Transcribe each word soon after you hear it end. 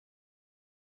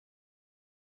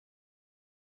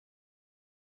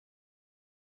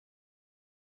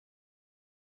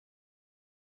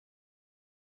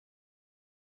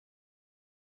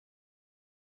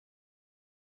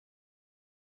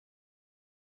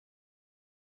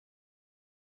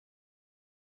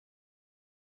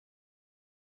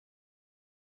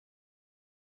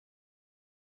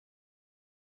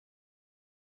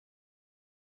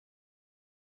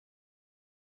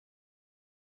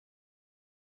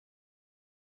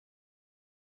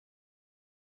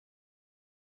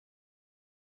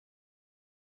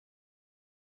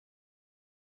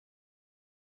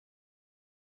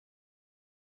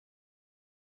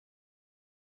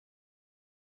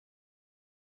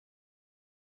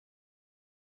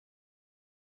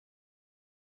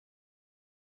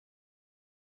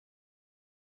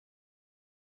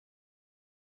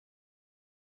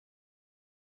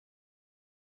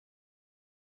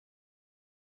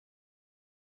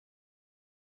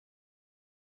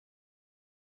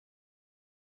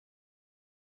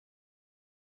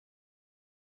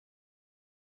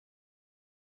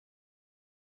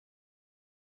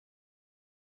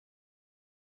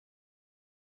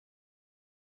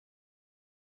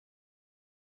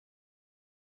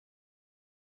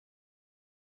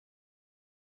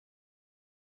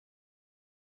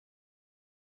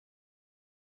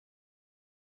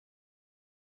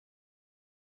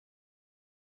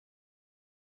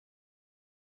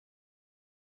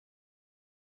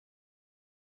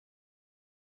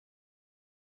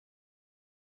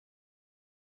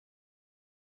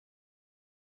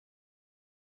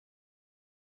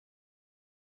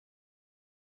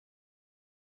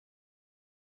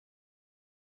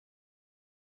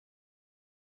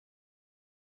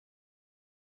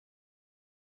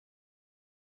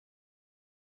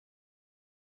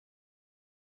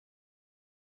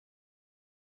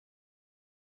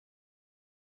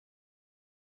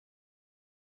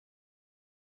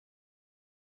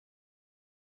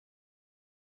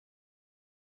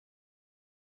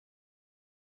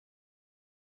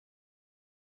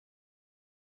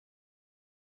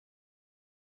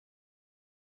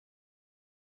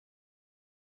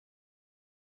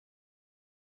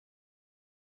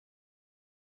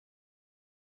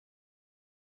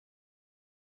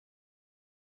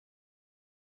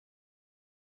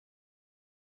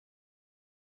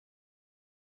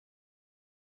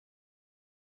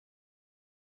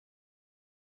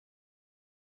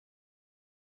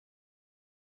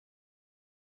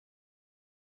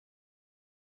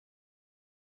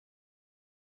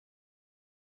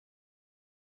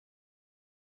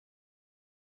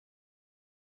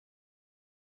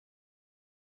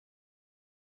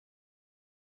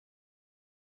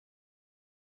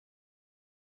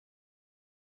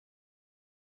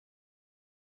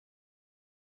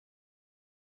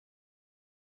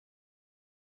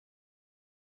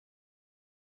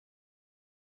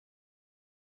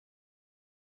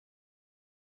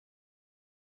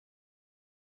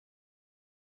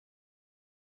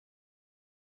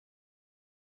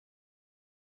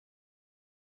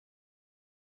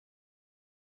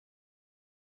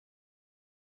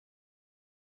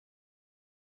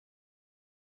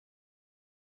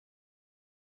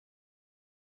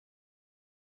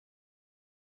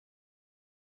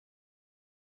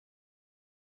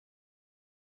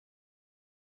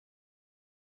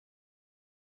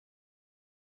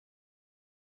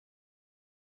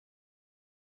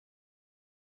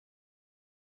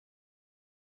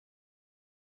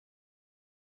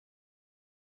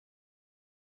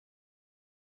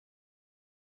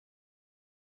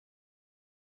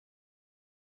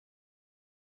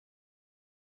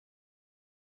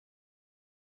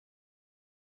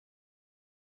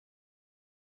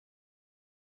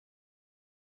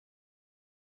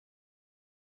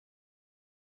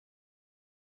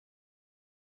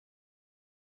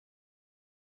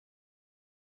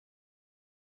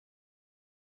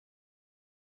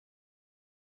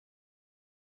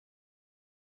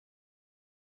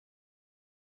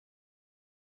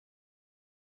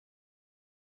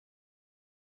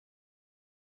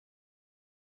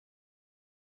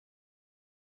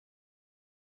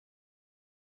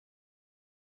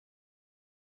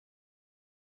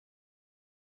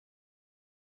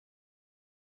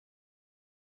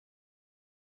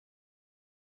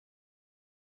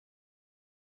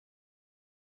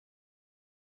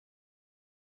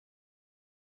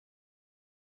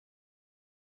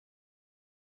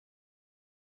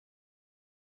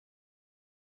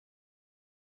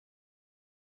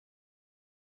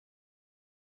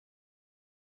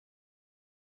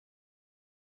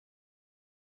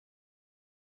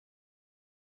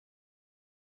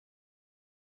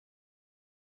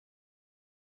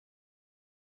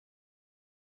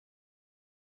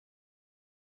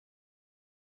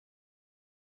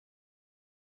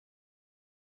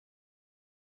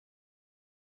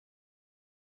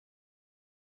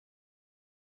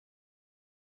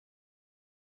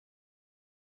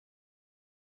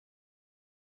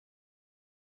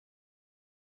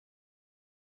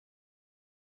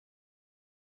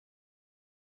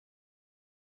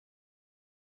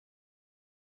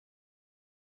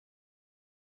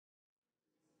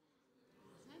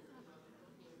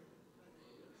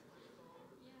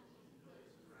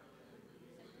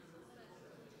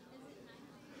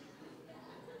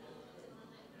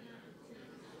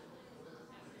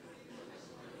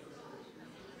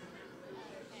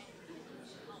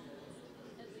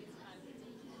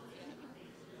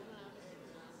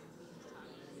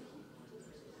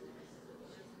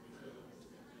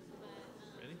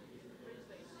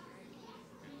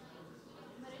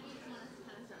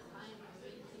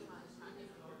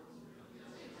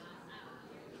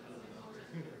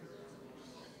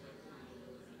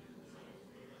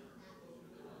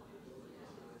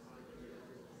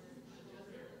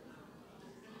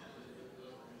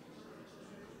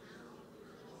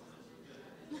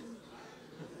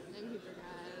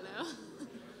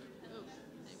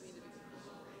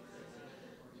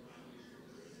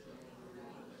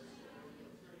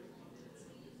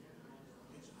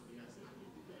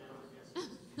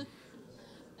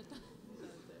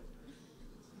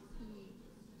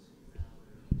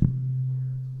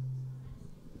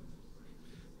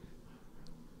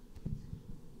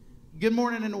Good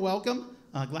morning and welcome.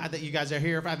 Glad that you guys are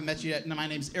here. If I haven't met you yet, my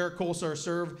name is Eric Colser. I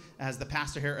serve as the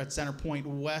pastor here at Center Point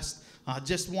West.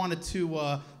 Just wanted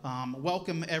to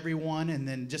welcome everyone and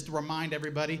then just to remind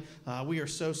everybody, we are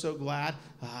so glad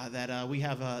that we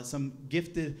have some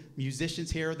gifted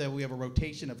musicians here, that we have a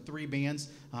rotation of 3 bands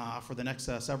for the next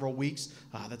several weeks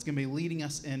that's going to be leading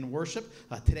us in worship.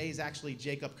 Today is actually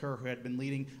Jacob Kerr, who had been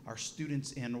leading our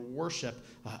students in worship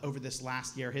over this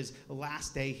last year, his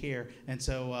last day here. And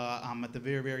so at the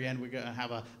very end, we're going to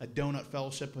have a donut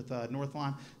fellowship with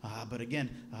Northline. But again,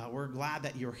 we're glad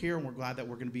that you're here, and we're glad that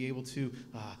we're going to be able to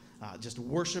just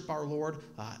worship our Lord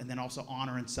and then also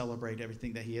honor and celebrate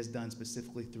everything that he has done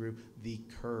specifically through the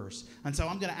Kerrs. And so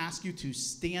I'm going to ask you to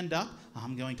stand up.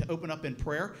 I'm going to open up in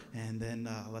prayer, and then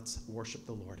let's worship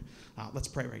the Lord. Let's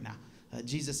pray right now.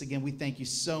 Jesus, again, we thank you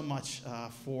so much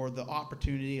for the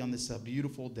opportunity on this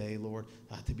beautiful day, Lord,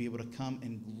 to be able to come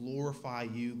and glorify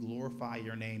you, glorify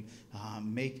your name,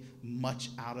 make much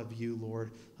out of you,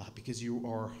 Lord, because you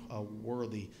are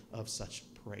worthy of such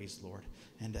praise, Lord.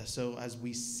 And so as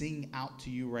we sing out to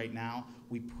you right now,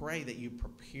 we pray that you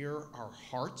prepare our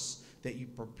hearts, that you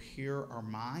prepare our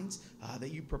minds,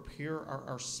 that you prepare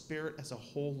our spirit as a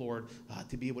whole, Lord,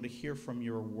 to be able to hear from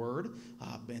your word,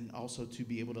 and also to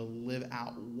be able to live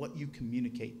out what you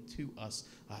communicate to us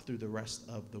through the rest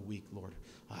of the week, Lord.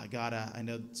 God, I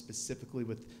know specifically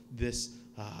with this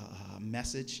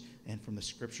message and from the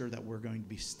scripture that we're going to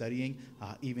be studying,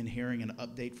 even hearing an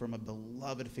update from a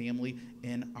beloved family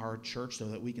in our church so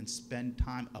that we can spend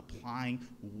time applying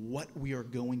what we are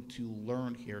going to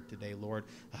learn here today, Lord.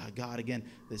 God, again,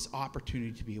 this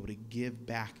opportunity to be able to give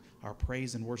back our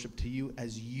praise and worship to you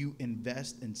as you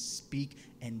invest and speak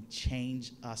and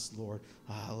change us, Lord.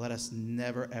 Let us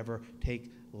never, ever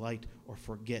take light or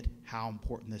forget how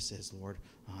important this is, Lord,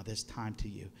 this time to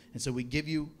you. And so we give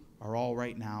you our all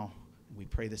right now. We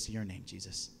pray this in your name,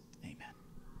 Jesus. Amen.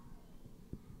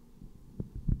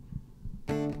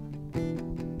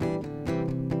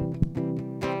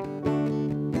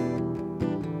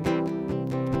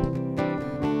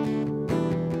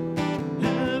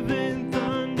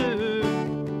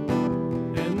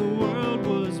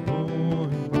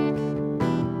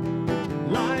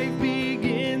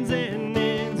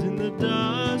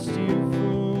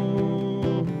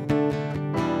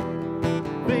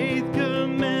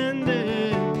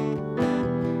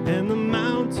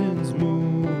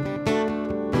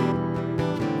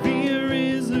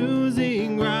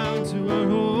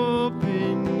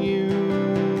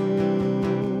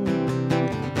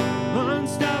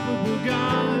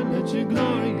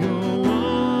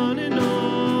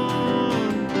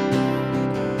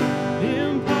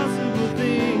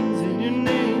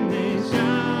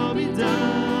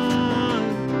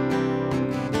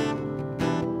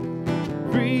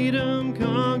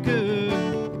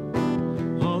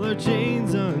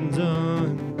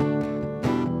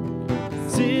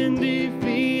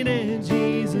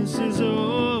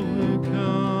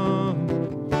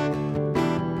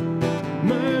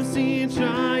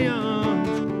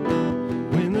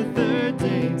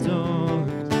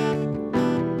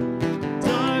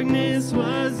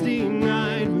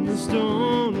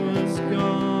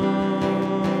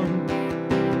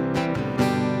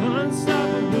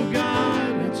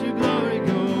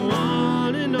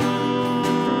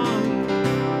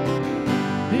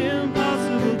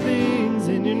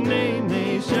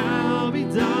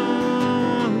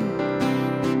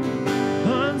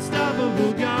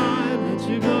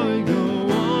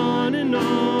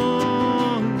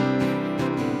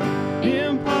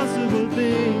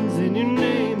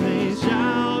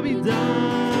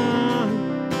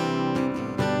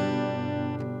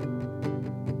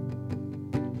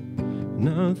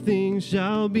 Nothing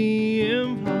shall be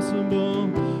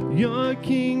impossible. Your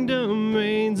kingdom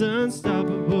reigns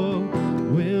unstoppable.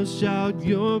 We'll shout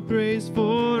your praise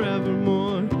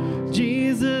forevermore.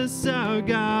 Jesus, our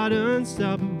God,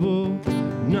 unstoppable.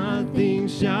 Nothing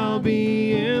shall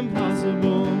be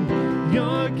impossible.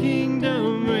 Your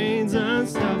kingdom reigns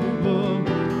unstoppable.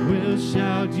 We'll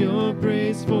shout your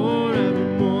praise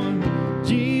forevermore.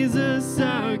 Jesus,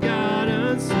 our God,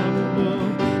 unstoppable.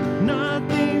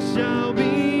 Nothing shall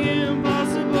be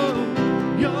impossible.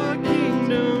 Your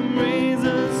kingdom reigns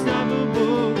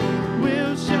unstoppable.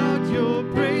 We'll shout your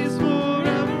praise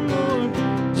forevermore.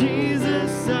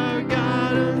 Jesus, our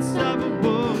God,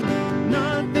 unstoppable.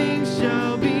 Nothing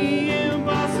shall be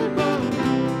impossible.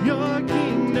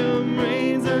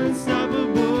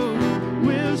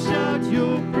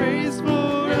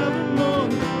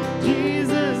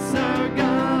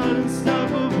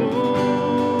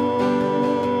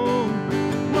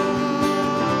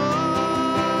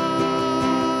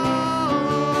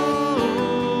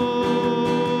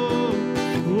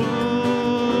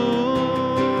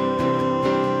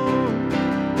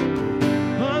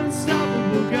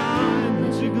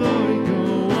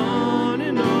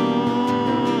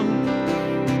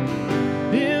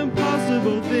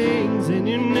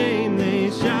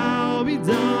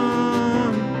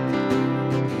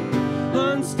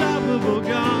 impossible,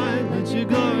 God. Let your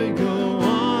glory go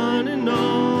on and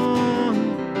on.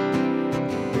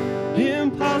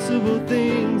 Impossible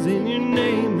things in your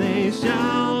name, they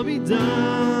shall be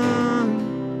done.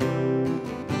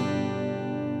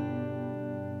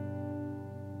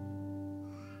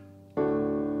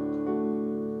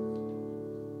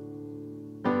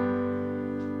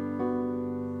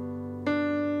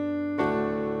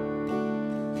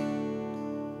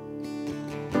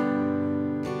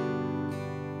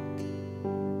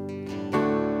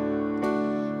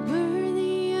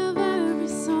 Worthy of every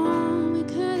song we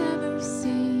could ever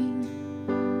sing,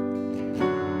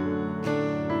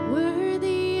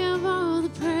 worthy of all the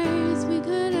praise we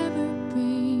could ever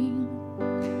bring,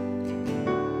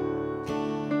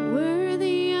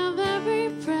 worthy of every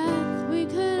breath we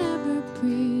could ever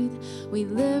breathe. We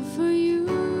live for you.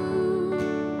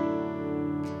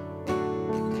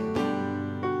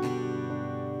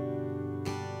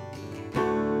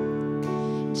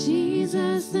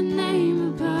 Jesus, the name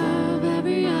above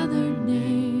every other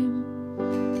name.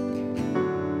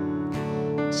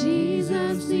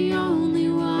 Jesus, the only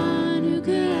one who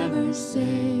could ever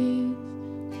save.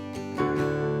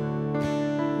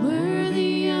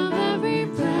 Worthy of every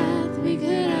breath we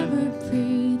could ever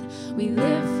breathe. We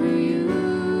live for you.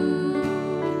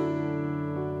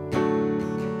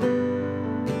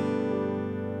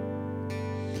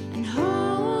 And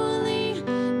holy,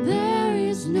 there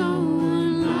is no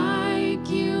one like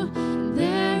you.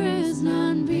 There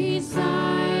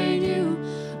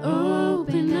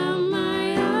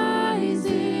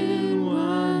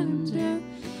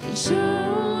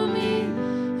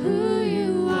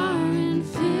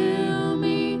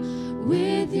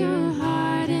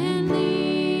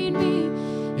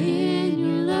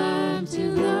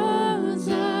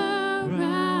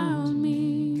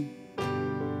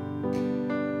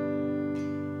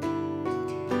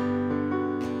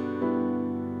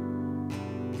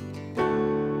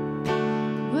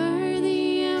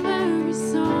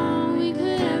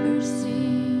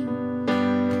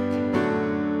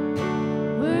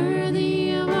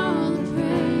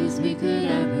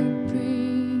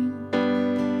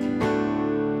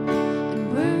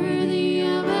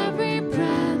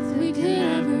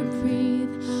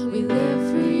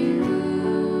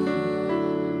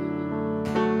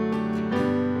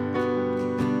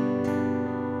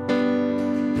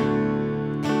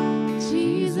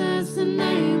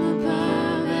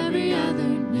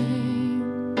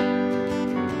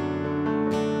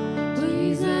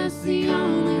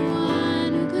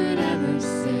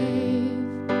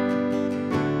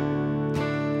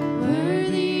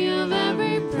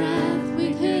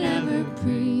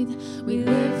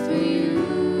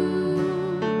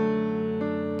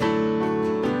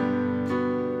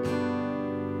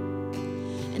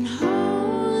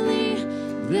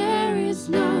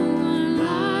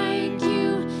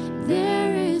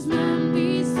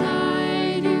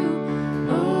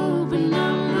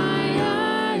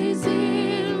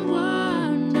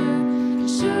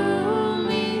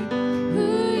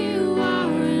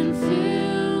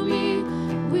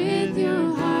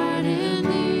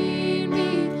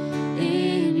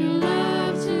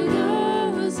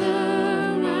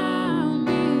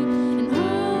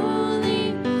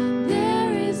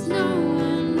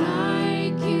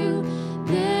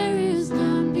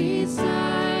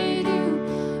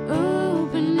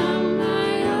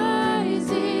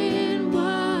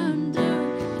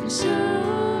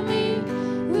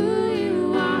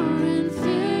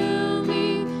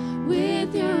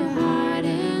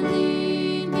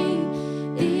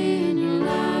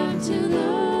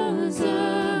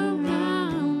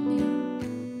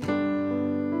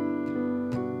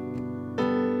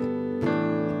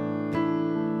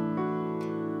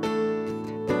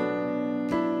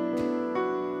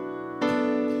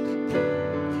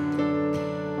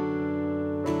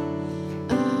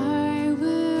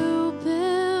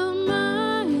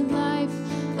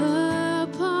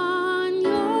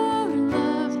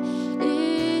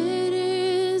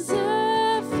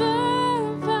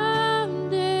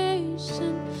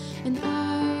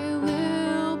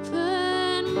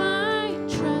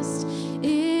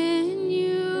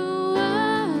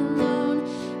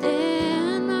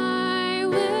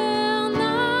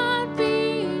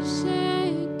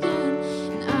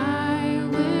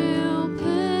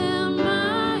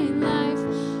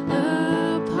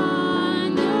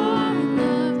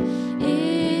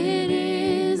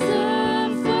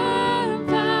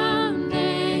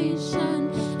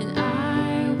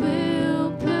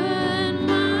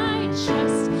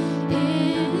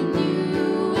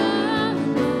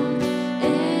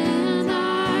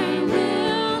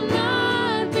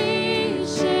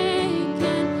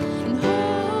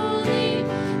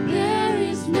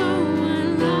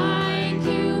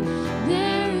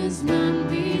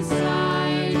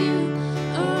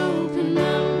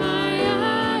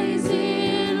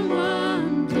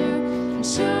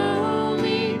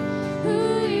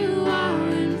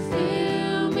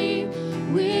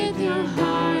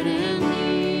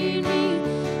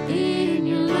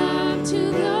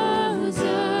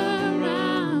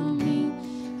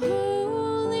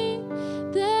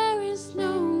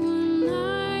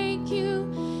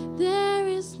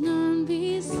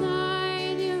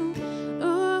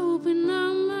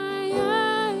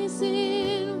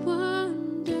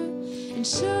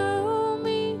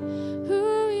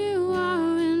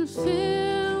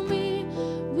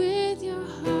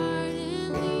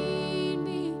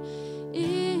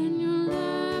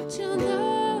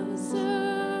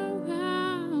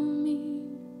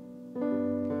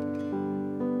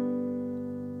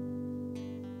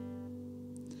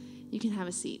You can have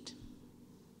a seat.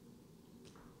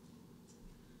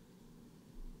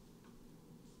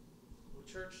 Well,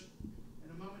 church, in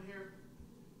a moment here,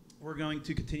 we're going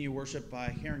to continue worship by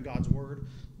hearing God's word.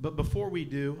 But before we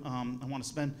do, I want to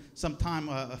spend some time,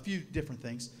 a few different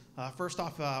things. First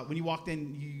off, when you walked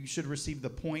in, you should receive the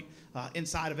point.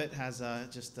 Inside of it has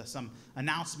just some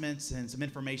announcements and some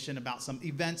information about some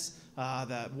events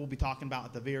that we'll be talking about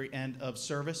at the very end of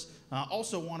service.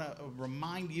 Also want to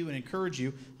remind you and encourage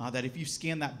you that if you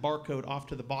scan that barcode off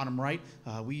to the bottom right,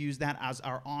 we use that as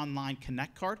our online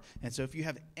Connect card. And so if you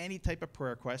have any type of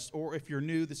prayer request, or if you're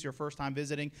new, this is your first time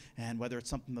visiting, and whether it's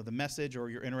something of the message or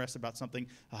you're interested about something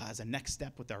as a next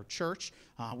step with our church,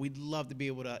 we'd love to be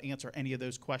able to answer any of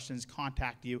those questions,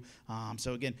 contact you.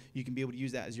 So again, you can be able to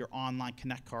use that as your online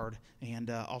Connect card. And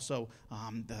also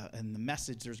in the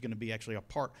message, there's going to be actually a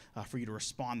part for you to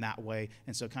respond that way.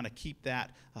 And so kind of keep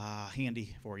that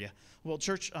handy for you. Well,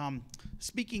 church,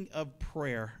 speaking of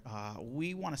prayer,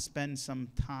 we want to spend some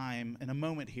time in a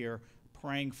moment here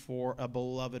praying for a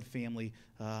beloved family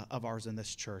of ours in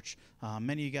this church.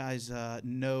 Many of you guys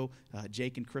know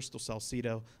Jake and Crystal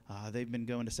Salcido. They've been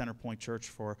going to Centerpoint Church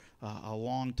for a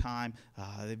long time.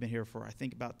 They've been here for, I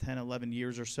think, about 10, 11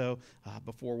 years or so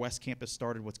before West Campus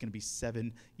started what's going to be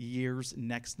 7 years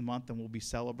next month, and we'll be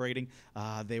celebrating.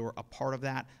 They were a part of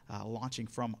that, launching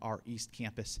from our East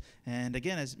Campus. And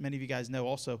again, as many of you guys know,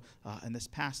 also in this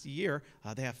past year,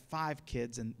 they have 5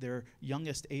 kids, and their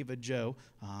youngest, Ava Jo,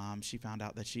 she found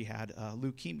out that she had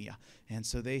leukemia. And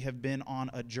so they have been on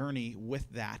a journey with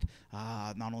that,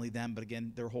 not only them, but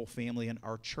again, their whole family and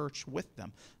our church with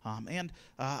them. And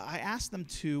I asked them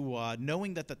to,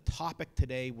 knowing that the topic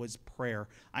today was prayer,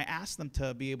 I asked them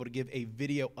to be able to give a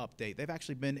video update. They've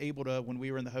actually been able to, when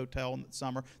we were in the hotel in the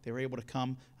summer, they were able to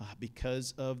come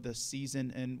because of the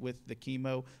season and with the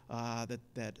chemo that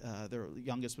their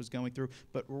youngest was going through.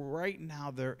 But right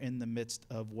now they're in the midst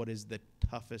of what is the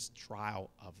toughest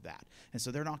trial of that. And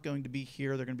so they're not going to be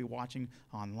here. They're going to be watching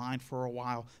online for a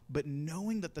while. But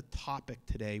knowing that the topic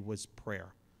today was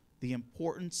prayer, the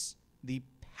importance, the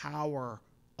power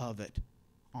of it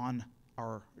on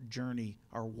our journey,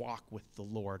 our walk with the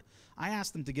Lord, I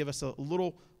asked them to give us a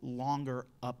little longer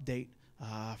update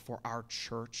for our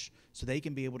church so they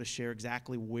can be able to share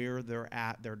exactly where they're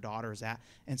at, their daughter's at,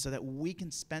 and so that we can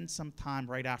spend some time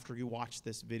right after you watch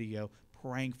this video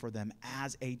praying for them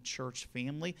as a church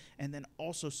family, and then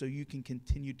also so you can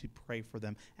continue to pray for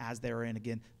them as they're in,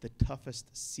 again, the toughest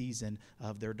season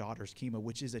of their daughter's chemo,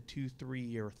 which is a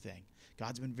 2-3 year thing.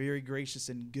 God's been very gracious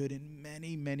and good in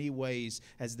many, many ways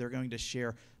as they're going to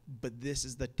share, but this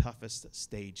is the toughest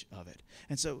stage of it.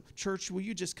 And so, church, will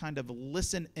you just kind of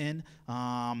listen in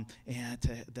and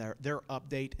to their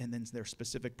update and then their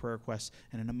specific prayer requests.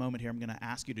 And in a moment here, I'm going to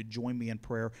ask you to join me in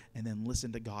prayer and then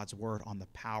listen to God's word on the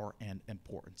power and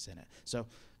importance in it. So,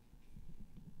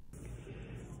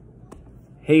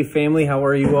 hey family, how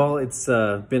are you all? It's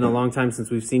been a long time since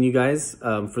we've seen you guys.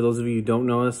 For those of you who don't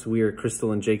know us, we are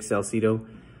Crystal and Jake Salcido.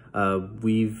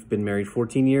 We've been married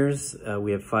 14 years.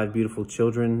 We have 5 beautiful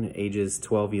children, ages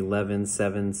 12, 11,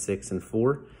 7, 6, and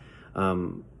 4.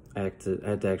 I had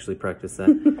to actually practice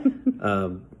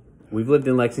that. We've lived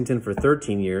in Lexington for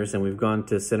 13 years, and we've gone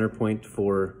to Centerpoint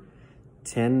for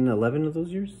 10, 11 of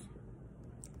those years?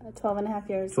 12 and a half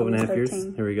years. 12 and a half years.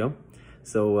 Here we go.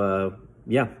 So,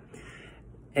 yeah.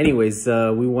 Anyways,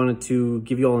 we wanted to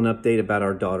give you all an update about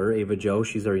our daughter, Ava Jo.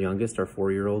 She's our youngest, our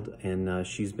 4-year-old, and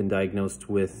she's been diagnosed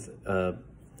with,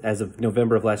 as of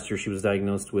November of last year, she was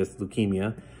diagnosed with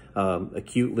leukemia,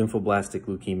 acute lymphoblastic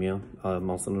leukemia,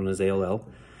 also known as ALL.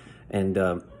 And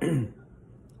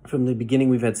from the beginning,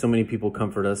 we've had so many people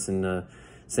comfort us and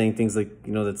saying things like,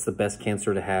 you know, that's the best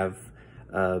cancer to have.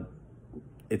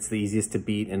 It's the easiest to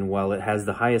beat, and while it has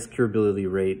the highest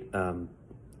curability rate,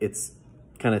 it's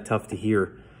kind of tough to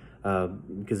hear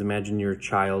because imagine your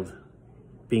child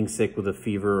being sick with a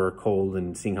fever or cold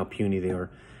and seeing how puny they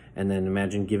are, and then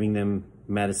imagine giving them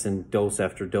medicine dose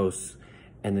after dose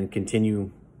and then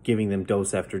continue giving them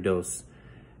dose after dose,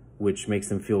 which makes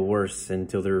them feel worse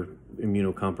until they're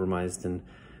immunocompromised. And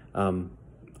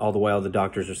all the while the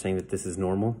doctors are saying that this is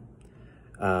normal,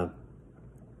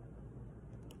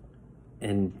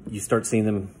 and you start seeing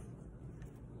them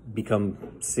become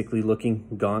sickly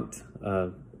looking, gaunt.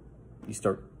 You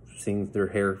start seeing their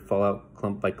hair fall out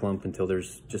clump by clump until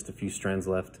there's just a few strands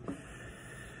left.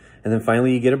 And then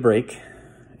finally you get a break,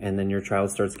 and then your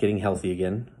child starts getting healthy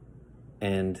again,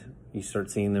 and you start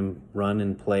seeing them run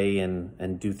and play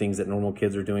and do things that normal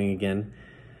kids are doing again,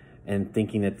 and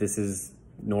thinking that this is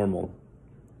normal.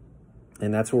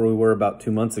 And that's where we were about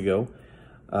 2 months ago.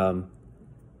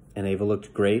 And Ava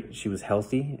looked great. She was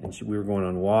healthy, and we were going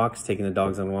on walks, taking the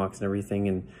dogs on walks and everything,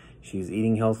 and she was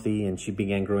eating healthy, and she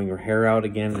began growing her hair out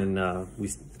again, and we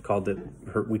called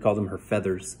them her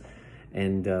feathers.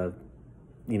 And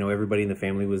you know, everybody in the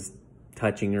family was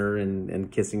touching her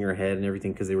and kissing her head and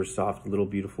everything because they were soft, little,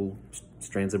 beautiful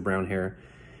strands of brown hair.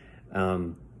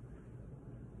 And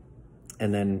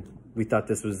then we thought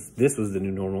this was the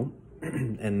new normal,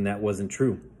 and that wasn't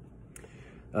true.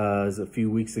 As a few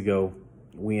weeks ago,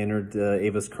 we entered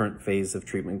Ava's current phase of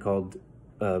treatment called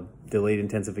delayed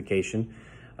intensification,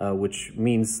 which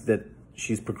means that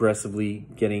she's progressively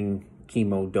getting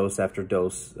chemo dose after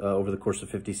dose over the course of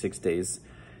 56 days,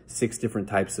 6 different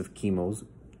types of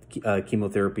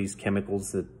chemotherapies,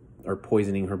 chemicals that are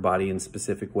poisoning her body in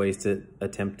specific ways to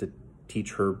attempt to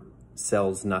teach her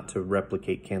cells not to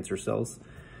replicate cancer cells.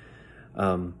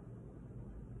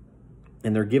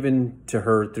 And they're given to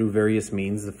her through various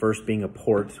means, the first being a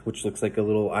port, which looks like a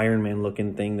little Iron Man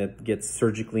looking thing that gets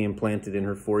surgically implanted in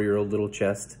her 4-year-old little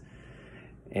chest.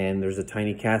 And there's a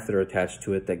tiny catheter attached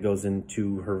to it that goes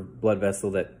into her blood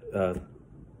vessel that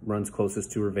runs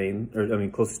closest to her vein,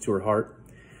 closest to her heart.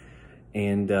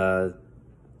 And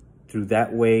through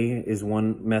that way is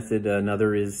one method.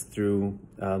 Another is through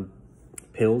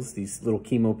pills, these little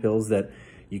chemo pills that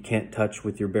you can't touch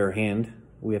with your bare hand.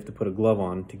 We have to put a glove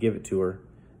on to give it to her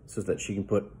so that she can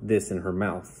put this in her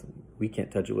mouth. We can't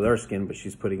touch it with our skin, but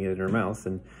she's putting it in her mouth.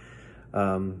 And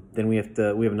then we have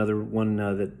another one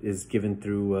that is given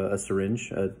through a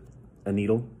syringe, a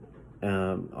needle,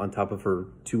 on top of her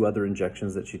 2 other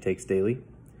injections that she takes daily.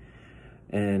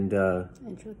 And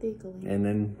Intrathecally. And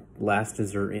then last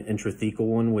is her intrathecal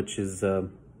one, which is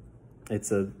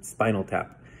it's a spinal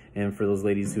tap. And for those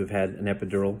ladies who have had an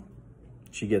epidural,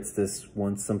 she gets this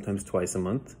once, sometimes twice a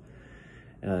month,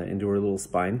 into her little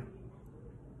spine.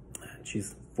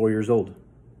 She's 4 years old.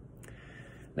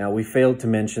 Now, we failed to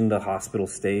mention the hospital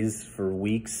stays for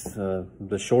weeks,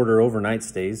 the shorter overnight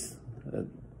stays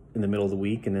in the middle of the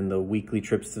week, and then the weekly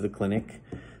trips to the clinic,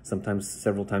 sometimes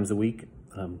several times a week,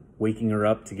 waking her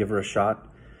up to give her a shot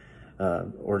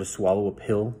or to swallow a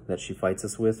pill that she fights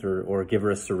us with, or give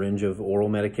her a syringe of oral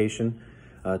medication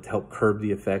to help curb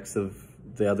the effects of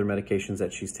the other medications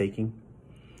that she's taking.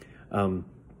 And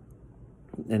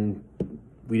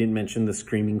we didn't mention the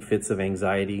screaming fits of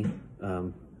anxiety,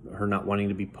 her not wanting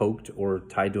to be poked or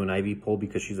tied to an IV pole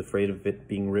because she's afraid of it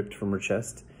being ripped from her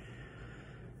chest.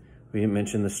 We didn't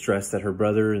mention the stress that her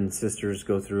brother and sisters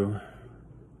go through.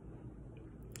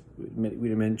 We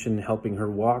didn't mention helping her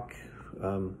walk,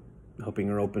 helping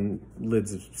her open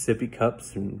lids of sippy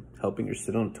cups, and helping her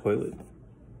sit on a toilet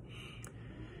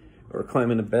or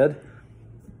climb in a bed.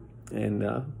 And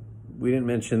we didn't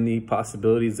mention the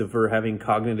possibilities of her having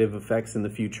cognitive effects in the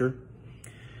future,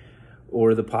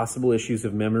 or the possible issues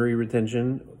of memory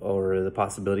retention, or the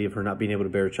possibility of her not being able to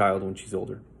bear a child when she's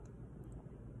older.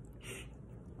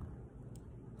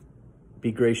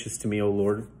 Be gracious to me, O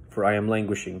Lord, for I am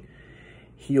languishing.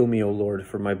 Heal me, O Lord,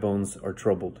 for my bones are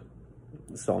troubled.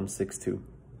 Psalm 6:2.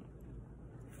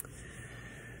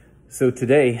 So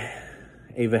today,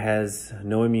 Ava has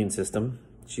no immune system.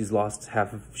 She's lost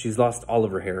all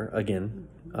of her hair again,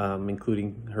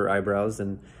 including her eyebrows,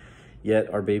 and yet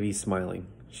our baby's smiling.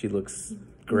 She looks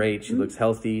great. She looks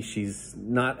healthy. She's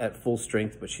not at full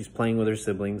strength, but she's playing with her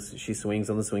siblings. She swings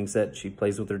on the swing set. She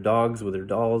plays with her dogs, with her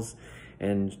dolls,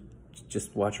 and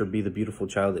just watch her be the beautiful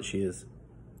child that she is.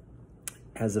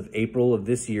 As of April of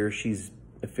this year, she's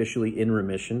officially in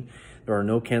remission. There are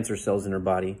no cancer cells in her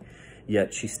body,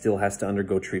 yet she still has to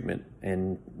undergo treatment,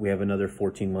 and we have another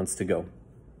 14 months to go.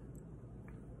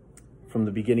 From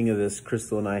the beginning of this,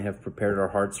 Crystal and I have prepared our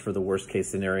hearts for the worst case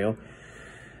scenario.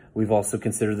 We've also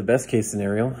considered the best case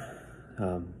scenario,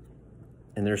 and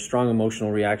there's strong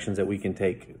emotional reactions that we can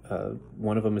take.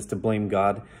 One of them is to blame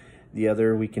God. The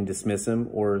other, we can dismiss him,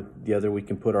 or the other, we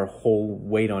can put our whole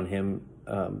weight on him,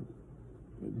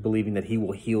 believing that he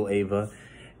will heal Ava,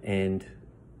 and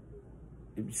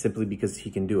simply because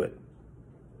he can do it,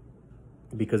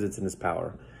 because it's in his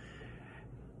power.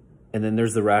 And then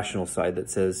there's the rational side that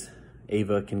says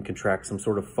Ava can contract some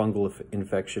sort of fungal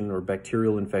infection or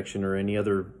bacterial infection or any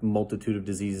other multitude of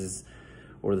diseases,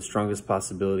 or the strongest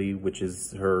possibility, which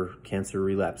is her cancer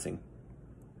relapsing.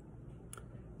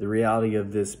 The reality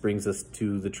of this brings us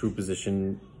to the true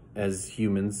position as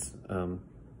humans and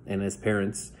as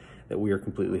parents, that we are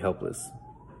completely helpless.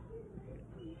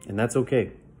 And that's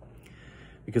okay,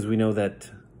 because we know that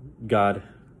God,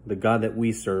 the God that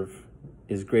we serve,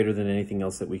 is greater than anything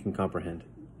else that we can comprehend,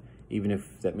 even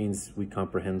if that means we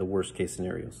comprehend the worst case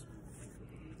scenarios.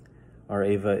 Our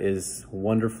Ava is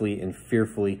wonderfully and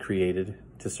fearfully created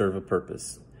to serve a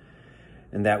purpose.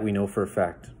 And that we know for a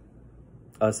fact.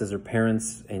 Us as her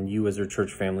parents and you as her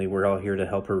church family, we're all here to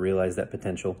help her realize that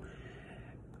potential.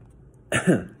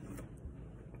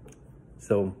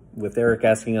 So with Eric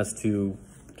asking us to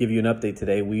give you an update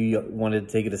today, we wanted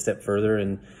to take it a step further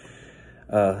and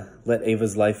let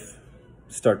Ava's life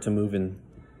start to move in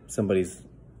somebody's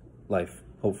life,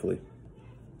 hopefully.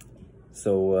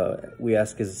 So we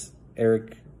ask as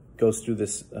Eric goes through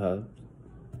this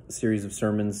series of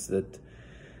sermons that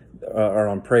are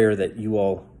on prayer, that you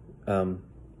all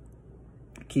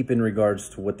keep in regards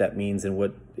to what that means and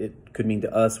what it could mean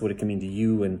to us, what it can mean to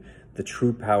you, and the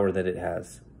true power that it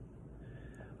has.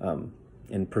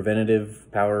 And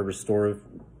preventative power, restorative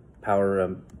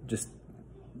power, just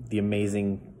the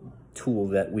amazing tool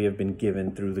that we have been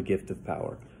given through the gift of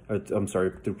power.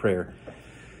 Through prayer.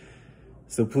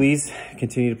 So please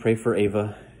continue to pray for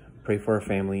Ava, pray for our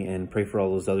family, and pray for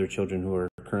all those other children who are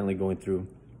currently going through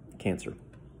cancer.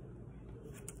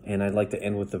 And I'd like to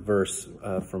end with a verse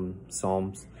from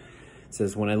Psalms. It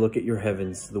says, "When I look at your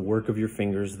heavens, the work of your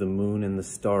fingers, the moon and the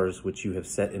stars which you have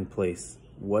set in place,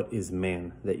 what is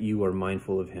man that you are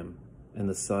mindful of him, and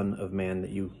the son of man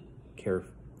that you care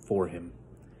for him?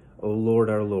 O Lord,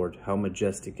 our Lord, how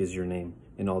majestic is your name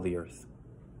in all the earth."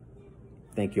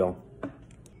 Thank you all.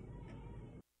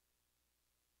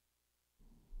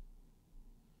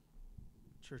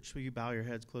 Church, will you bow your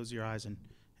heads, close your eyes, and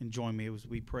join me as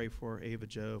we pray for Ava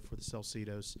Joe, for the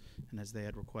Salcidos, and as they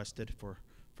had requested for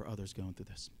others going through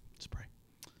this. Let's pray.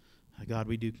 God,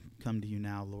 we do come to you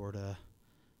now, Lord,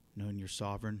 knowing you're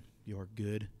sovereign, you are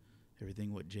good.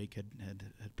 Everything what Jake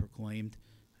had proclaimed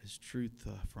is truth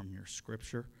from your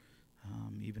scripture,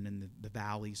 even in the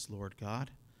valleys, Lord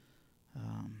God.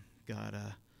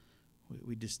 God,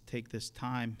 we just take this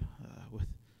time with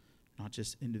not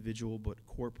just individual but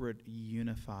corporate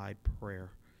unified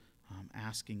prayer,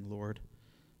 asking, Lord,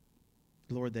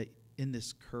 that in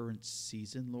this current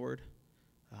season, Lord,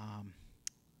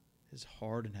 as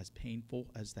hard and as painful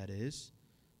as that is,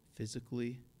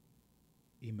 physically,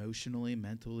 emotionally,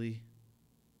 mentally,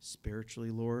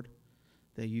 spiritually, Lord,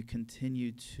 that you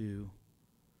continue to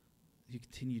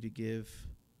give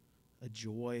a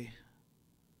joy,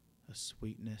 a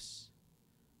sweetness,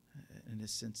 in a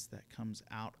sense that comes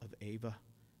out of Ava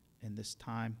in this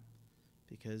time,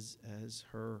 because as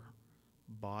her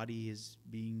body is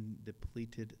being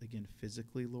depleted again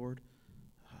physically, Lord,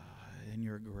 in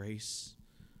your grace,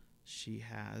 she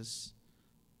has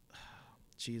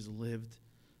lived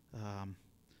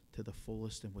to the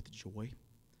fullest and with joy.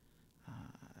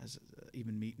 As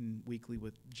even meeting weekly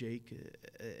with Jake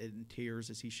in tears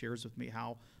as he shares with me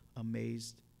how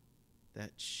amazed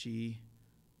that she,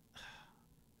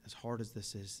 as hard as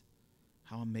this is,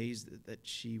 how amazed that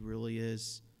she really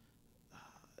is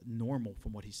normal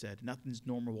from what he said. Nothing's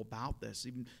normal about this,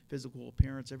 even physical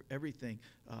appearance, everything,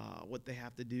 what they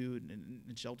have to do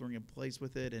and sheltering in place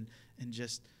with it, and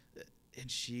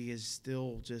she is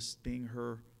still just being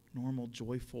her normal,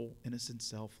 joyful, innocent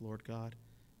self, Lord God.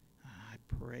 I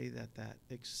pray that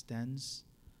extends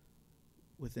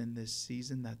within this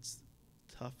season that's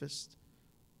toughest,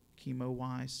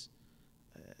 chemo-wise,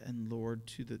 and Lord,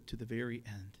 to the very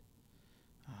end.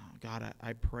 God,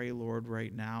 I pray, Lord,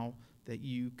 right now that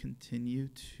you continue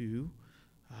to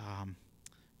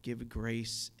give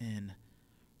grace in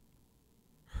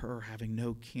her having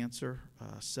no cancer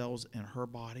cells in her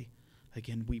body.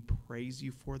 Again, we praise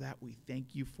you for that. We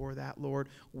thank you for that, Lord.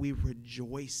 We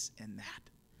rejoice in that.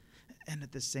 And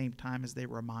at the same time, as they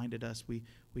reminded us, we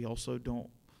also don't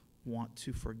want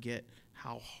to forget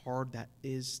how hard that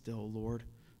is still, Lord.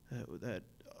 That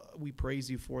we praise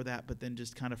you for that, but then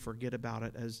just kind of forget about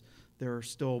it, as there are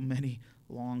still many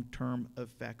long-term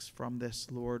effects from this,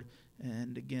 Lord.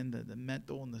 And again, the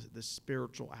mental and the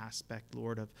spiritual aspect,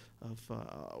 Lord, of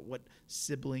what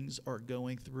siblings are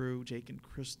going through, Jake and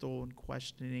Crystal, and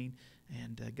questioning,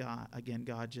 and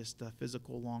God, just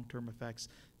physical long-term effects,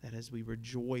 that as we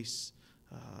rejoice,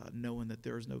 knowing that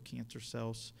there is no cancer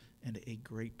cells and a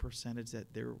great percentage that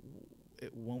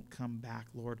it won't come back,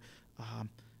 Lord.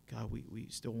 God, we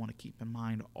still want to keep in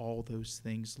mind all those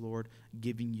things, Lord,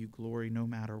 giving you glory no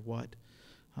matter what.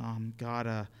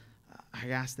 God, I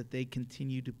ask that they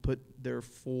continue to put their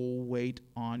full weight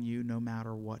on you no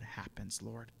matter what happens,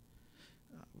 Lord.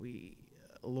 We,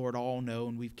 Lord, all know,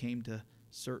 and we've came to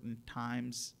certain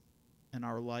times in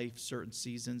our life, certain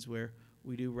seasons where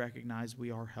we do recognize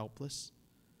we are helpless,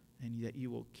 and that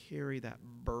you will carry that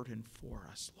burden for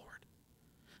us, Lord.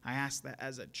 I ask that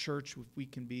as a church, if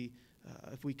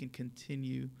we can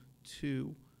continue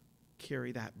to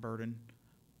carry that burden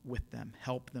with them,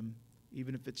 help them,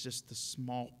 even if it's just the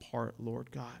small part,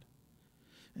 Lord God.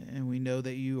 And we know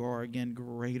that you are, again,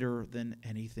 greater than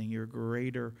anything. You're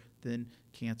greater than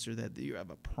cancer, that you have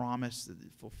a promise that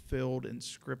is fulfilled in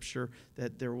Scripture,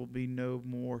 that there will be no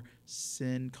more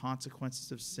sin,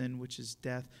 consequences of sin, which is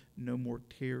death, no more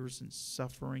tears and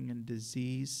suffering and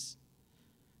disease.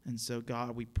 And so,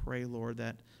 God, we pray, Lord,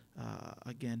 that,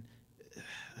 again,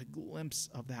 a glimpse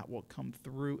of that will come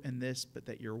through in this, but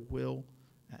that your will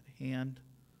at hand,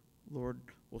 Lord,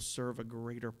 will serve a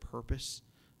greater purpose,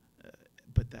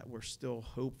 but that we're still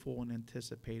hopeful and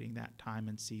anticipating that time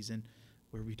and season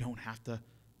where we don't have to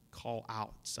call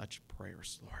out such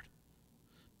prayers, Lord.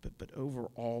 But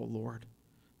overall, Lord,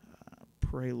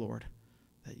 pray, Lord,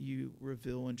 that you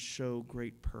reveal and show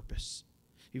great purpose.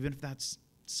 Even if that's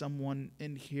someone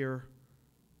in here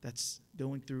that's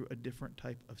going through a different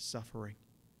type of suffering,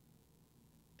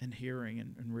 and hearing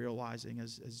and realizing,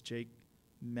 as Jake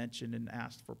mentioned and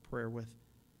asked for prayer with,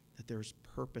 that there's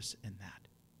purpose in that.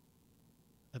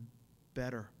 A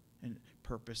better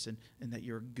purpose, and that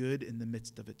you're good in the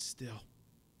midst of it still.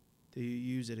 Do you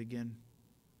use it again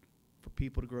for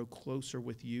people to grow closer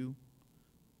with you,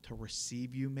 to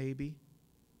receive you maybe,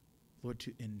 Lord,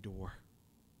 to endure.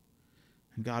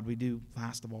 And God, we do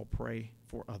last of all pray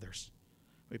for others.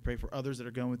 We pray for others that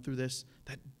are going through this,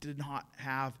 that did not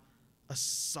have a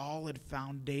solid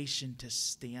foundation to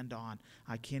stand on.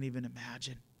 I can't even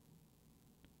imagine.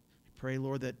 We pray,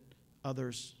 Lord, that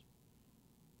others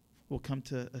will come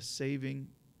to a saving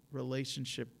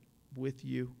relationship with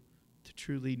you, to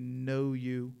truly know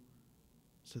you,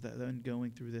 so that then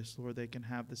going through this, Lord, they can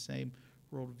have the same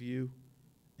worldview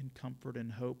and comfort and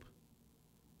hope.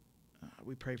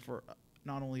 We pray for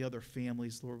not only other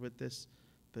families, Lord, with this,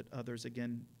 but others,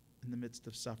 again, in the midst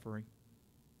of suffering,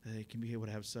 that they can be able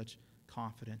to have such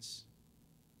confidence.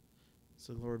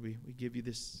 So, Lord, we give you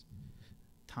this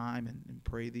time and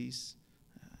pray these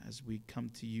as we come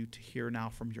to you to hear now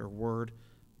from your word,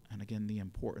 and again, the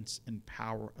importance and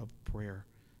power of prayer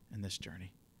in this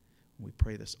journey. We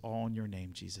pray this all in your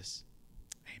name, Jesus.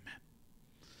 Amen.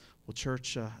 Well,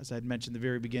 church, as I had mentioned at the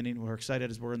very beginning, we're excited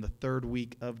as we're in the third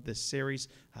week of this series,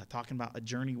 talking about a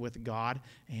journey with God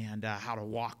and how to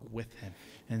walk with him.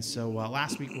 And so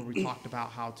last week where we talked about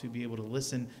how to be able to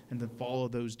listen and to follow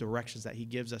those directions that he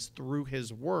gives us through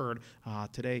his word,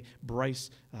 today Bryce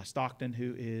Stockton,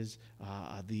 who is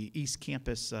the East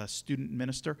Campus student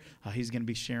minister, he's going to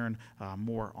be sharing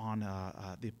more on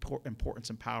the importance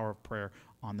and power of prayer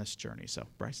on this journey. So,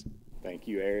 Bryce. Thank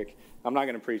you, Eric. I'm not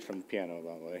going to preach from the piano,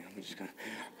 by the way. I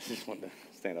just want to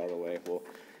stand out of the way. Well,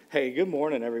 hey, good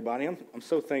morning, everybody. I'm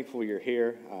so thankful you're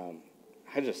here.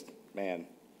 Man,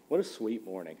 what a sweet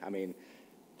morning. I mean,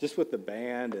 just with the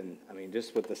band and,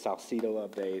 just with the Salcedo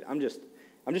update, I'm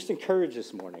just encouraged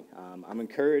this morning. I'm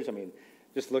encouraged.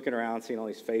 Just looking around, seeing all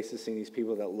these faces, seeing these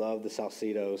people that love the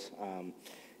Salcedos.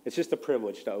 It's just a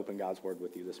privilege to open God's Word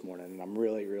with you this morning, and I'm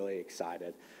really, really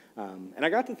excited. And I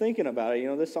got to thinking about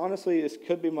it. This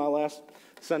could be my last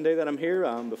Sunday that I'm here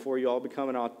before you all become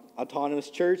an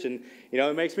autonomous church, and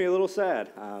it makes me a little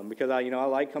sad because I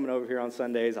like coming over here on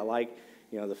Sundays. I like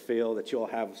the feel that you all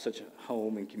have such a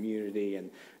home and community,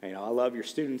 and I love your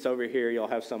students over here. You all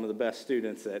have some of the best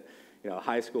students that.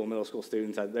 High school, middle school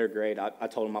students, they're great. I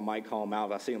told them I might call them out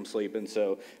if I see them sleeping.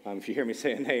 So if you hear me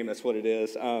say a name, that's what it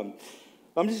is.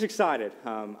 I'm just excited.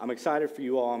 I'm excited for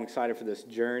you all. I'm excited for this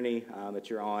journey that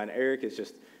you're on. Eric is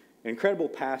just an incredible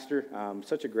pastor,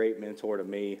 such a great mentor to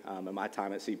me in my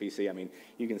time at CPC.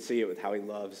 You can see it with how he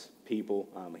loves people.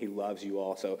 He loves you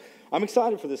all. So I'm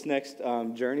excited for this next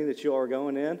journey that you all are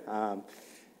going in, and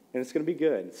it's going to be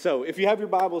good. So if you have your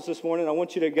Bibles this morning, I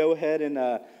want you to go ahead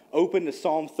and open to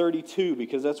Psalm 32,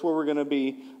 because that's where we're going to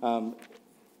be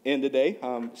in today,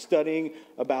 studying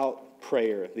about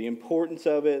prayer, the importance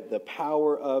of it, the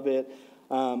power of it,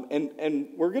 and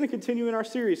we're going to continue in our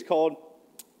series called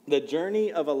The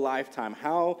Journey of a Lifetime,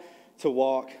 How to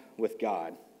Walk with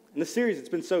God. In this series, it's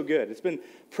been so good. It's been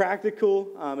practical.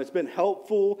 It's been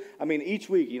helpful. Each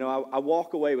week, I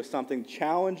walk away with something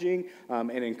challenging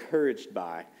and encouraged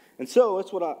by. And so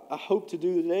that's what I hope to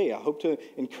do today. I hope to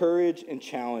encourage and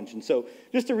challenge. And so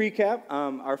just to recap,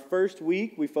 our first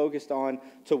week, we focused on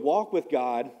to walk with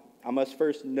God, I must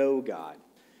first know God.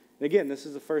 And again, this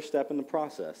is the first step in the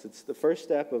process. It's the first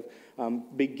step of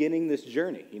beginning this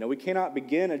journey. We cannot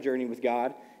begin a journey with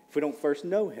God if we don't first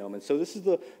know him. And so this is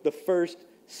the first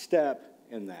step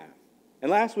in that. And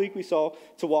last week we saw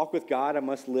to walk with God, I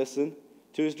must listen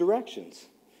to his directions.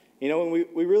 And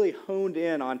we really honed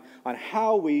in on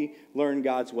how we learn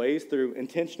God's ways through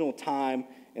intentional time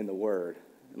in the Word.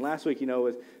 And last week,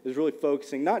 was really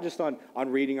focusing not just on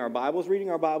reading our Bibles. Reading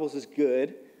our Bibles is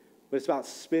good, but it's about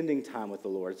spending time with the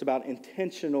Lord. It's about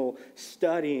intentional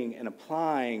studying and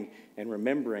applying and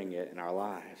remembering it in our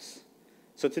lives.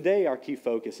 So today our key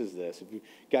focus is this. If you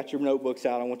got your notebooks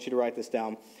out, I want you to write this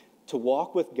down. To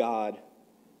walk with God,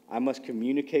 I must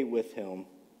communicate with him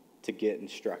to get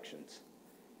instructions.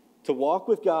 To walk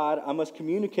with God, I must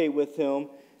communicate with him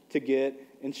to get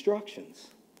instructions.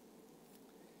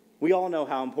 We all know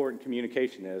how important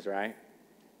communication is, right?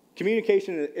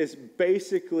 Communication is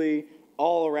basically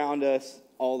all around us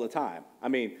all the time. I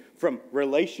mean, from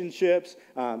relationships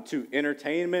to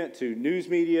entertainment to news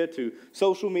media to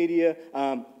social media,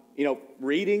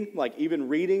 reading, like even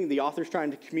reading, the author's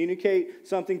trying to communicate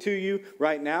something to you.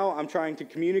 Right now, I'm trying to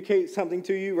communicate something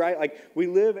to you, right? Like we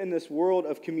live in this world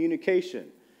of communication.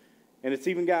 And it's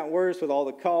even gotten worse with all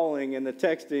the calling and the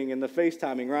texting and the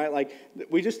FaceTiming, right? Like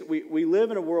we live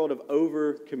in a world of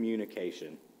over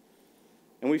communication.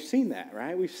 And we've seen that,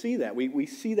 right? We see that. We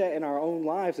see that in our own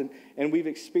lives, and we've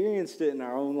experienced it in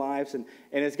our own lives. And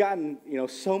it's gotten,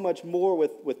 so much more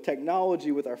with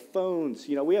technology, with our phones.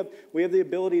 We have the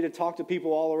ability to talk to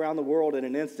people all around the world in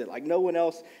an instant. Like no one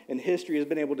else in history has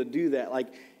been able to do that.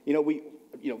 Like,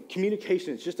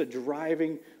 communication is just a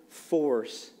driving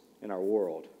force in our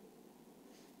world.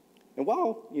 And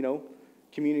while,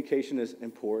 communication is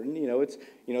important,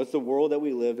 it's the world that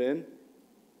we live in,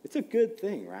 it's a good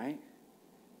thing, right?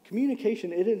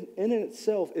 Communication in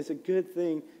itself is a good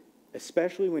thing,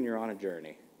 especially when you're on a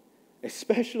journey.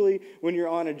 Especially when you're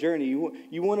on a journey,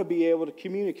 you want to be able to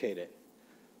communicate it.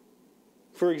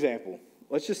 For example,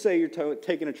 let's just say you're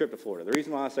taking a trip to Florida. The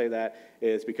reason why I say that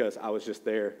is because I was just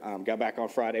there, got back on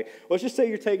Friday. Let's just say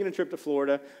you're taking a trip to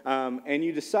Florida, and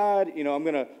you decide, I'm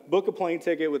going to book a plane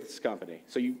ticket with this company.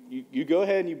 So you go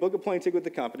ahead and you book a plane ticket with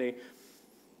the company,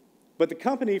 but the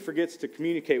company forgets to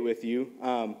communicate with you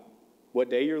what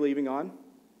day you're leaving on,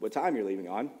 what time you're leaving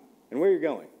on, and where you're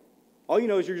going. All you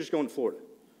know is you're just going to Florida.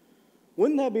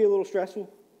 Wouldn't that be a little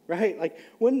stressful? Right? Like,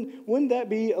 wouldn't that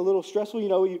be a little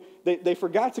stressful? They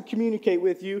forgot to communicate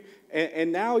with you,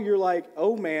 and now you're like,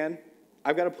 oh, man,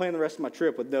 I've got to plan the rest of my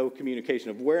trip with no communication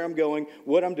of where I'm going,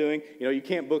 what I'm doing. You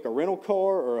can't book a rental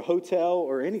car or a hotel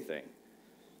or anything.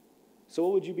 So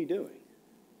what would you be doing?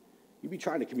 You'd be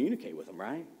trying to communicate with them,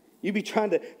 right? You'd be trying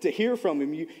to hear from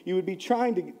them. You would be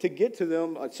trying to get to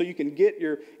them so you can get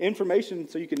your information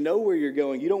so you can know where you're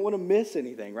going. You don't want to miss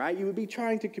anything, right? You would be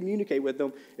trying to communicate with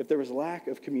them if there was lack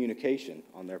of communication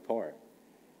on their part.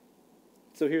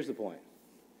 So here's the point.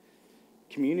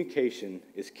 Communication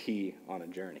is key on a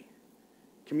journey.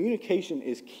 Communication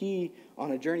is key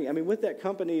on a journey. I mean, with that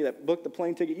company that booked the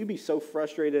plane ticket, you'd be so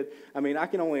frustrated. I mean, I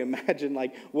can only imagine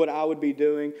like what I would be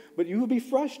doing, but you would be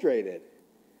frustrated.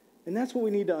 And that's what we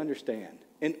need to understand.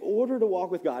 In order to walk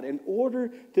with God, in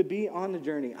order to be on the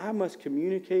journey, I must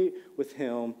communicate with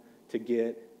him to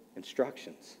get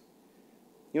instructions.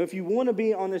 If you want to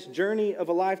be on this journey of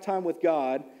a lifetime with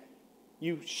God,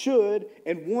 you should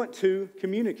and want to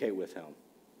communicate with him.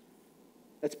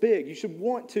 That's big. You should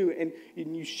want to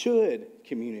and you should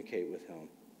communicate with him.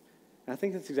 And I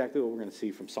think that's exactly what we're going to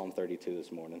see from Psalm 32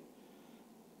 this morning.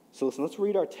 So listen, let's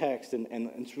read our text and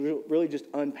really just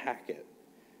unpack it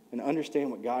and understand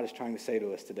what God is trying to say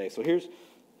to us today. So here's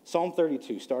Psalm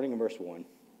 32, starting in verse 1. It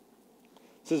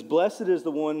says, "Blessed is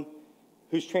the one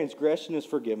whose transgression is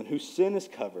forgiven, whose sin is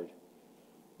covered.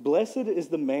 Blessed is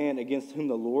the man against whom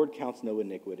the Lord counts no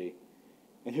iniquity,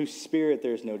 in whose spirit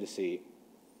there is no deceit.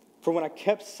 For when I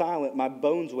kept silent, my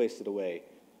bones wasted away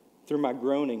through my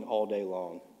groaning all day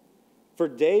long. For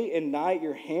day and night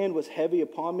your hand was heavy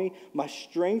upon me. My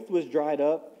strength was dried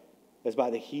up as by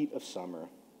the heat of summer.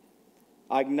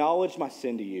 I acknowledged my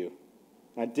sin to you,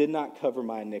 and I did not cover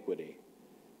my iniquity.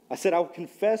 I said, I will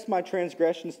confess my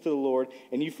transgressions to the Lord,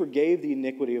 and you forgave the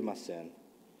iniquity of my sin.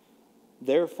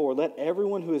 Therefore, let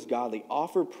everyone who is godly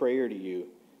offer prayer to you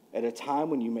at a time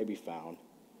when you may be found.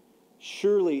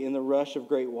 Surely in the rush of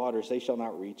great waters they shall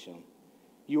not reach him.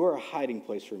 You are a hiding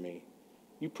place for me.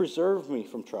 You preserve me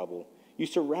from trouble. You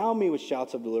surround me with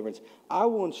shouts of deliverance. I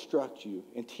will instruct you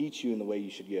and teach you in the way you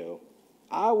should go.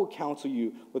 I will counsel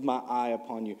you with my eye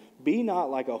upon you. Be not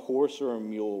like a horse or a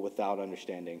mule without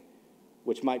understanding,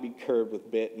 which might be curbed with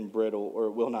bit and bridle, or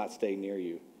it will not stay near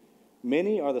you.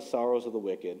 Many are the sorrows of the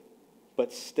wicked,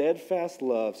 but steadfast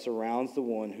love surrounds the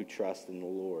one who trusts in the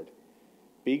Lord.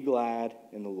 Be glad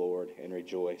in the Lord and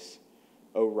rejoice,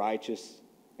 O righteous,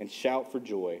 and shout for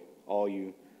joy, all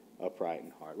you upright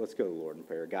in heart." Let's go to the Lord in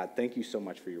prayer. God, thank you so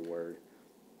much for your word.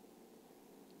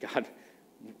 God,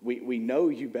 we know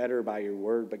you better by your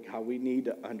word, but God, we need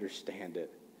to understand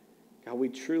it. God, we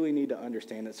truly need to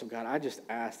understand it. So God, I just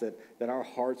ask that our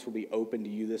hearts will be open to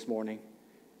you this morning.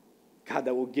 God,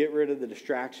 that we'll get rid of the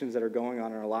distractions that are going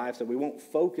on in our lives, that we won't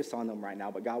focus on them right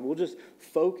now, but God, we'll just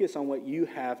focus on what you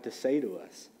have to say to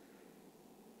us.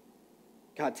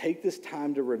 God, take this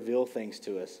time to reveal things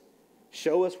to us.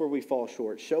 Show us where we fall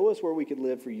short. Show us where we could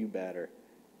live for you better.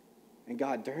 And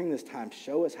God, during this time,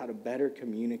 show us how to better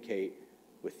communicate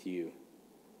with you.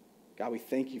 God, we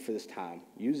thank you for this time.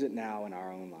 Use it now in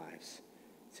our own lives.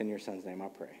 It's in your Son's name I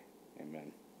pray.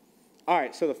 Amen. All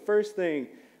right, so the first thing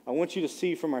I want you to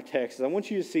see from our text is I want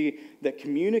you to see that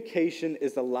communication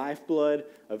is the lifeblood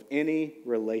of any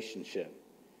relationship.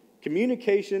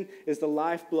 Communication is the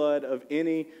lifeblood of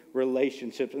any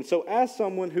relationship. And so as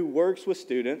someone who works with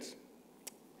students,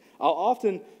 I'll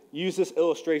often use this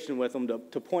illustration with them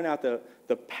to point out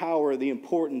the power, the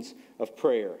importance of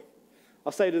prayer.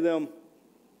 I'll say to them,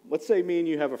 let's say me and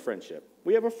you have a friendship.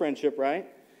 We have a friendship, right?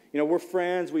 You know, we're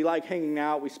friends. We like hanging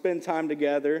out. We spend time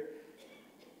together.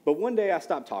 But one day I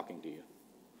stopped talking to you.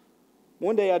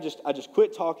 One day I just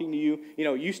quit talking to you. You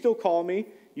know, you still call me.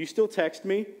 You still text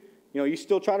me. You know, you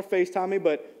still try to FaceTime me,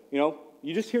 but, you know,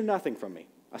 you just hear nothing from me.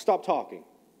 I stopped talking.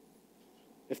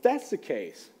 If that's the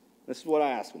case, this is what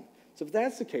I ask them. So if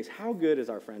that's the case, how good is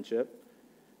our friendship?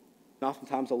 And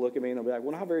oftentimes they'll look at me and they'll be like,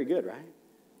 well, not very good, right?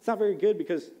 It's not very good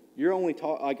because I'm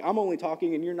only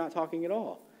talking and you're not talking at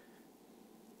all.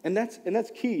 And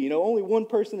that's key. You know, only one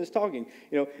person is talking.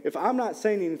 You know, if I'm not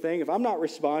saying anything, if I'm not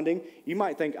responding, you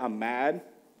might think I'm mad,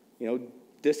 you know,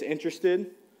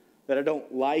 disinterested, that I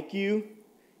don't like you.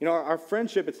 You know, our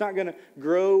friendship, it's not going to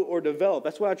grow or develop.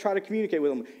 That's what I try to communicate with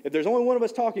them. If there's only one of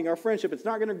us talking, our friendship, it's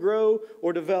not going to grow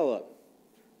or develop.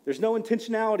 There's no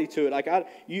intentionality to it. Like I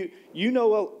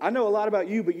know a lot about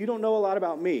you, but you don't know a lot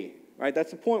about me, right? That's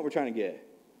the point we're trying to get.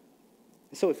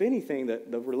 So if anything,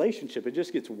 the relationship, it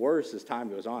just gets worse as time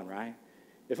goes on, right?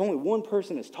 If only one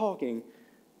person is talking,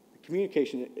 the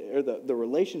communication or the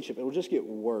relationship, it will just get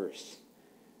worse.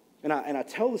 And I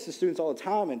tell this to students all the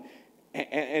time,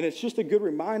 and it's just a good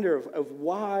reminder of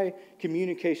why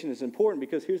communication is important,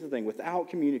 because here's the thing. Without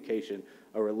communication,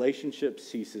 a relationship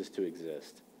ceases to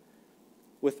exist.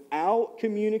 Without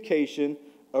communication,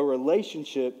 a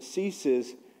relationship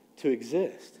ceases to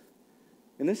exist.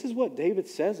 And this is what David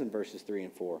says in verses 3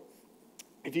 and 4.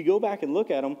 If you go back and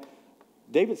look at them,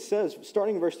 David says,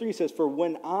 starting in verse 3, he says, "For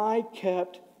when I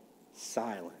kept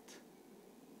silent,"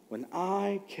 when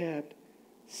I kept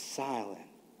silent,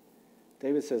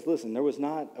 David says, listen, there was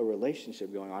not a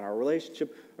relationship going on. Our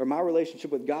relationship, or my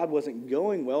relationship with God, wasn't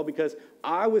going well because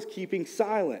I was keeping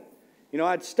silent. You know,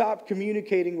 I'd stopped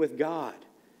communicating with God.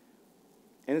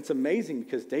 And it's amazing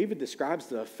because David describes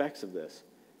the effects of this.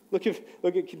 Look at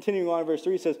continuing on in verse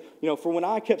 3, it says, you know, "For when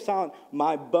I kept silent,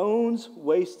 my bones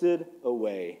wasted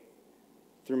away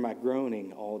through my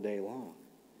groaning all day long."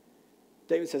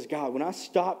 David says, God, when I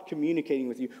stopped communicating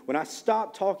with you, when I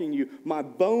stopped talking to you, my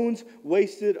bones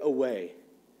wasted away.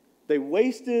 They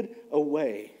wasted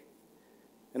away.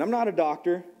 And I'm not a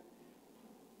doctor,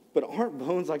 but aren't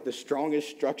bones like the strongest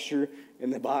structure in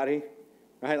the body?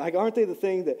 Right? Like, aren't they the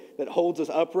thing that holds us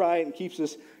upright and keeps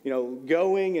us, you know,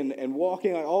 going and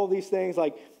walking, like all these things?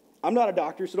 Like, I'm not a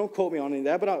doctor, so don't quote me on any of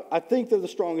that, but I think they're the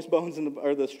strongest bones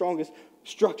or the strongest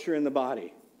structure in the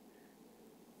body.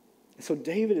 And so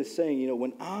David is saying, you know,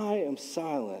 when I am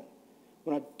silent,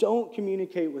 when I don't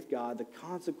communicate with God, the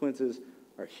consequences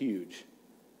are huge.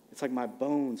 It's like my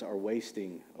bones are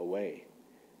wasting away.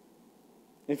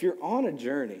 And if you're on a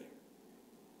journey,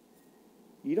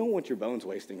 you don't want your bones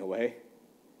wasting away.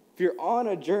 If you're on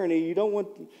a journey, you don't want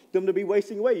them to be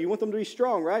wasting away. You want them to be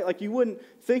strong, right? Like, you wouldn't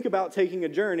think about taking a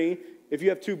journey if you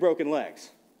have 2 broken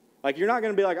legs. Like, you're not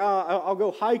going to be like, I'll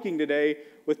go hiking today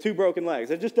with 2 broken legs.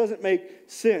 That just doesn't make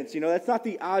sense. You know, that's not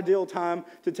the ideal time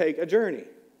to take a journey.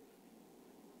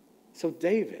 So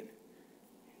David,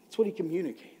 that's what he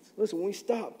communicates. Listen, when we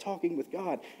stop talking with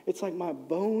God, it's like my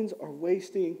bones are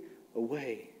wasting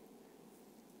away.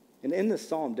 And in this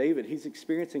psalm, David, he's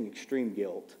experiencing extreme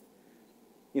guilt.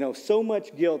 You know, so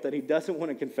much guilt that he doesn't want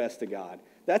to confess to God.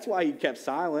 That's why he kept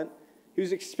silent. He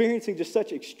was experiencing just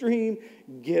such extreme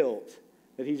guilt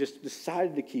that he just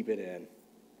decided to keep it in.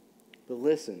 But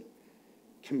listen,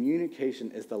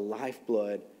 communication is the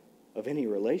lifeblood of any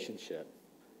relationship.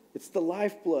 It's the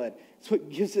lifeblood. It's what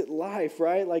gives it life,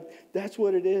 right? Like, that's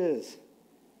what it is.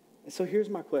 And so here's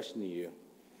my question to you.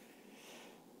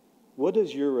 What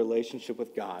does your relationship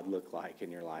with God look like in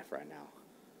your life right now?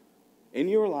 In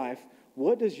your life,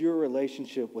 what does your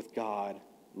relationship with God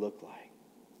look like?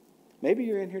 Maybe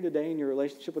you're in here today and your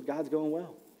relationship with God's going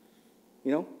well.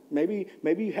 You know, maybe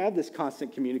you have this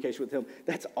constant communication with him.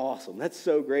 That's awesome. That's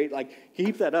so great. Like,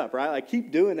 keep that up, right? Like,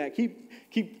 keep doing that.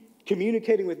 Keep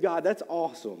communicating with God. That's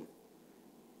awesome.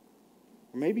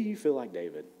 Or maybe you feel like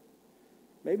David.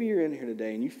 Maybe you're in here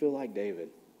today and you feel like David.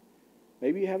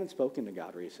 Maybe you haven't spoken to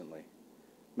God recently.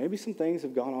 Maybe some things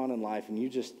have gone on in life and you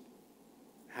just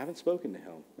haven't spoken to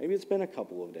him. Maybe it's been a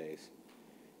couple of days.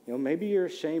 Maybe you're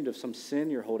ashamed of some sin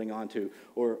you're holding on to,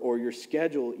 or your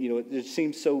schedule, it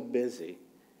seems so busy.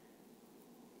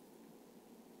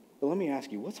 But let me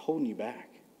ask you, what's holding you back?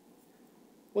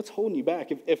 What's holding you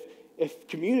back? If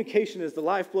communication is the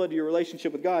lifeblood to your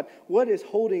relationship with God, what is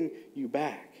holding you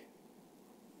back?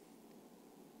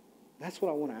 That's what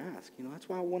I want to ask. That's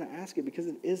why I want to ask it, because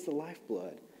it is the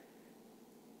lifeblood.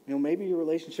 Maybe your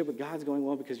relationship with God's going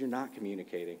well because you're not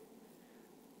communicating.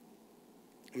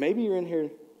 Maybe you're in here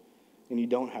and you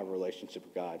don't have a relationship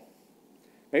with God.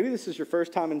 Maybe this is your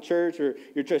first time in church, or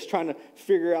you're just trying to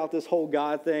figure out this whole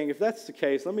God thing. If that's the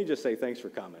case, let me just say thanks for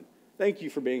coming. Thank you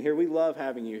for being here. We love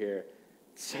having you here.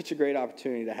 It's such a great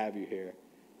opportunity to have you here.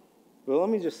 But let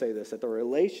me just say this, that the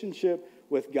relationship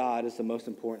with God is the most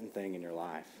important thing in your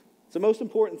life. It's the most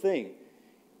important thing.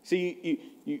 See,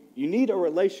 you need a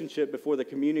relationship before the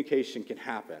communication can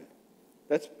happen.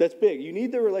 That's big. You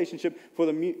need the relationship before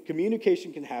the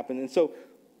communication can happen. And so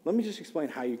let me just explain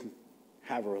how you can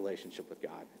have a relationship with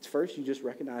God. It's first, you just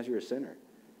recognize you're a sinner.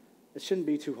 It shouldn't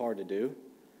be too hard to do.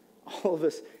 All of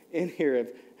us in here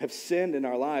have sinned in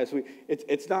our lives.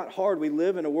 It's not hard. We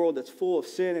live in a world that's full of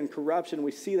sin and corruption.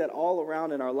 We see that all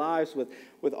around in our lives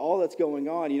with all that's going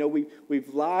on.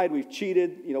 We've lied, we've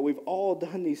cheated. We've all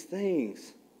done these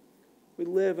things. We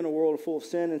live in a world full of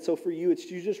sin, and so for you,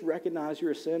 you just recognize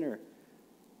you're a sinner.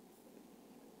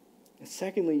 And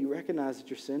secondly, you recognize that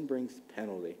your sin brings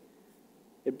penalty.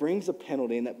 It brings a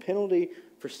penalty, and that penalty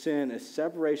for sin is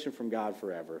separation from God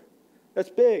forever. That's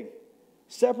big.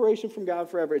 Separation from God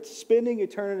forever. It's spending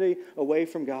eternity away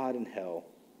from God in hell.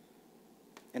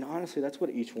 And honestly, that's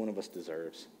what each one of us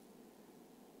deserves.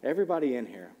 Everybody in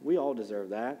here, we all deserve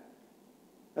that.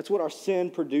 That's what our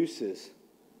sin produces.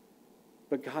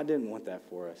 But God didn't want that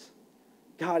for us.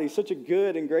 God, he's such a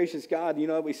good and gracious God.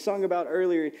 We sung about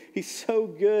earlier. He's so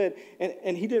good.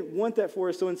 And he didn't want that for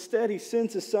us. So instead, he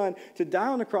sends his son to die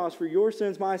on the cross for your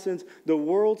sins, my sins, the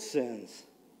world's sins.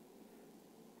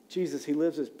 Jesus, he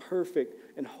lives his perfect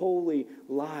and holy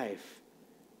life.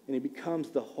 And he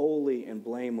becomes the holy and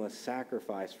blameless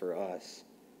sacrifice for us.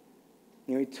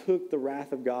 He took the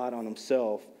wrath of God on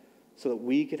himself so that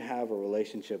we could have a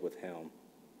relationship with him.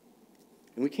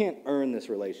 And we can't earn this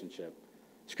relationship.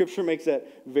 Scripture makes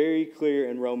that very clear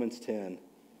in Romans 10. It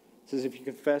says, if you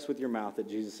confess with your mouth that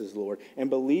Jesus is Lord and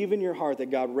believe in your heart that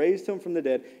God raised him from the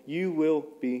dead, you will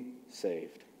be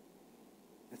saved.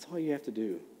 That's all you have to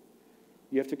do.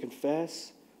 You have to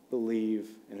confess, believe,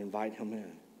 and invite him in.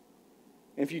 And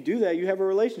if you do that, you have a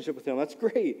relationship with him. That's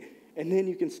great. And then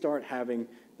you can start having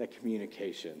that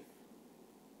communication.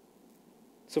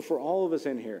 So for all of us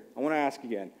in here, I want to ask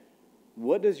again,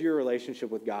 what does your relationship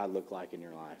with God look like in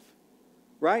your life?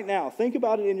 Right now, think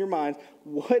about it in your mind.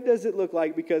 What does it look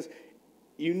like? Because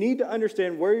you need to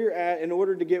understand where you're at in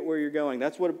order to get where you're going.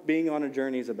 That's what being on a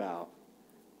journey is about.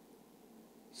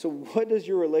 So what does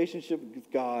your relationship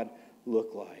with God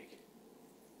look like?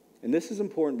 And this is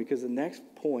important because the next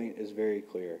point is very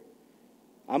clear.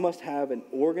 I must have an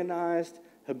organized,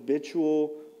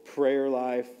 habitual prayer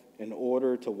life in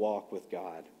order to walk with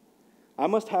God. I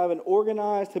must have an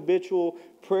organized, habitual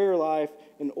prayer life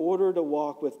in order to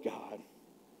walk with God.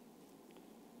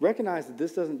 Recognize that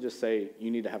this doesn't just say you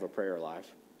need to have a prayer life.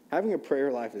 Having a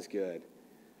prayer life is good.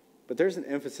 But there's an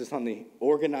emphasis on the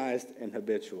organized and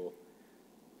habitual.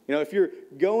 If you're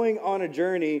going on a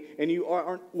journey and you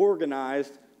aren't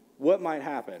organized, what might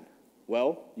happen?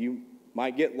 Well, you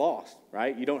might get lost,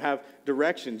 right? You don't have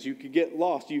directions. You could get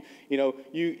lost.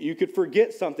 You could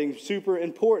forget something super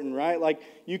important, right? Like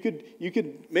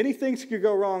many things could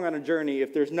go wrong on a journey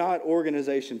if there's not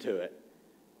organization to it.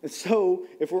 And so,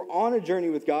 if we're on a journey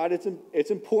with God,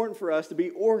 it's important for us to be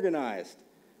organized.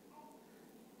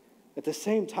 At the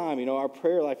same time, our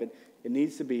prayer life, it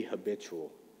needs to be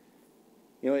habitual.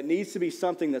 It needs to be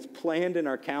something that's planned in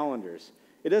our calendars.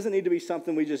 It doesn't need to be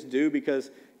something we just do because,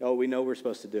 we know we're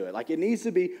supposed to do it. It needs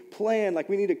to be planned.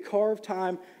 We need to carve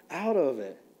time out of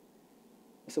it.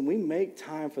 Listen, we make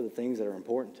time for the things that are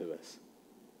important to us.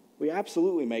 We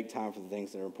absolutely make time for the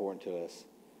things that are important to us.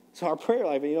 So our prayer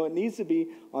life, it needs to be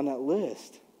on that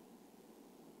list.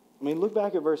 Look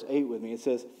back at verse 8 with me. It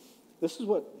says, this is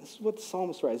what the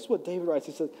psalmist writes. This is what David writes.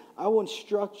 He says, I will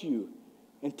instruct you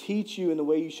and teach you in the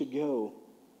way you should go.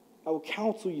 I will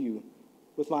counsel you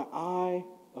with my eye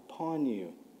upon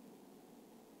you.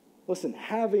 Listen,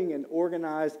 having an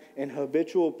organized and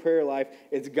habitual prayer life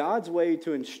is God's way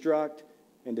to instruct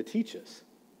and to teach us.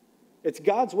 It's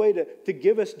God's way to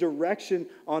give us direction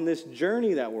on this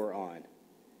journey that we're on.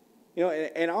 You know,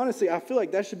 and honestly, I feel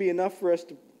like that should be enough for us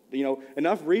to,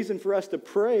 enough reason for us to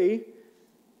pray.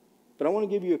 But I want to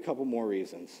give you a couple more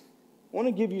reasons. I want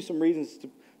to give you some reasons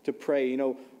to pray. You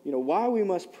know why we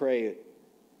must pray.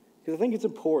 Because I think it's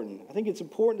important. I think it's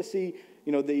important to see,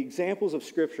 the examples of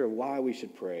Scripture of why we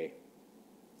should pray.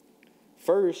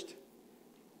 First,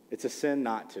 it's a sin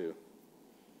not to.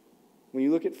 When you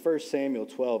look at 1 Samuel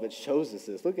 12, it shows us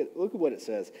this. Look at what it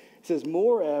says. It says,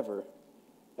 "Moreover,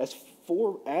 as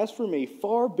for me,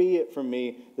 far be it from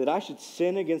me that I should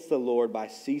sin against the Lord by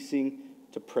ceasing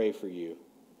to pray for you.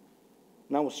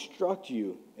 And I will instruct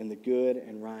you in the good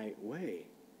and right way."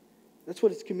 That's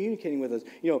what it's communicating with us.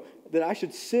 That I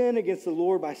should sin against the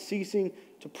Lord by ceasing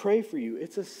to pray for you.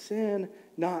 It's a sin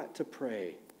not to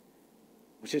pray,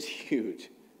 which is huge.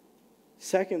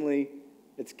 Secondly,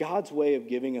 it's God's way of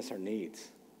giving us our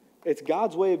needs. It's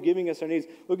God's way of giving us our needs.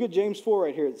 Look at James 4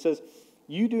 right here. It says,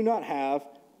 "You do not have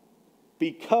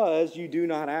because you do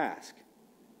not ask."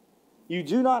 You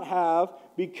do not have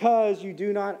because you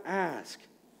do not ask.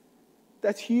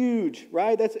 That's huge,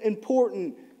 right? That's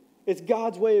important. It's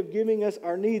God's way of giving us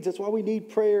our needs. That's why we need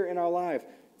prayer in our life.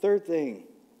 Third thing,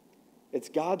 it's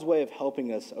God's way of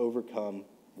helping us overcome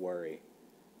worry.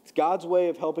 It's God's way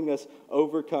of helping us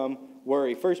overcome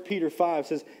worry. 1 Peter 5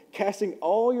 says, "Casting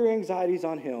all your anxieties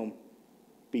on him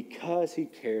because he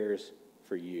cares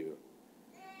for you."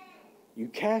 You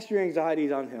cast your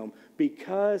anxieties on him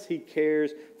because he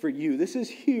cares for you. This is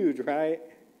huge, right?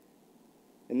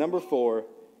 And number 4,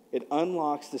 it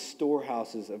unlocks the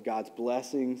storehouses of God's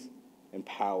blessings and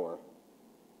power.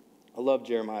 I love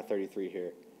Jeremiah 33 here.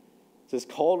 It says,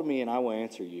 "Call to me and I will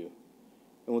answer you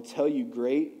and will tell you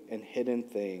great and hidden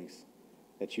things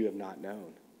that you have not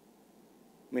known."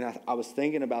 I mean, I was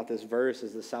thinking about this verse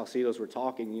as the Salcedos were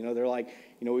talking. They're like,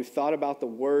 we've thought about the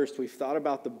worst. We've thought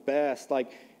about the best.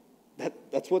 Like,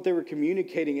 that's what they were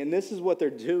communicating. And this is what they're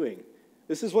doing.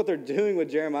 This is what they're doing with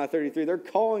Jeremiah 33. They're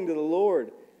calling to the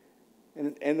Lord.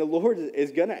 And the Lord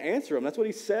is going to answer them. That's what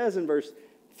he says in verse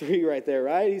 3 right there,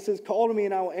 right? He says, "Call to me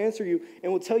and I will answer you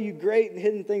and will tell you great and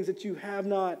hidden things that you have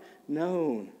not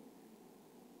known."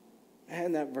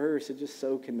 And that verse, it just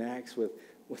so connects with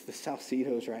the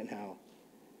Salcedos right now.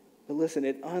 But listen,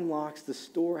 it unlocks the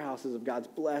storehouses of God's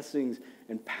blessings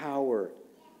and power.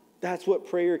 That's what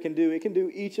prayer can do. It can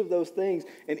do each of those things.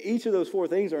 And each of those 4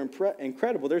 things are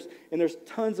incredible. There's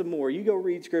tons of more. You go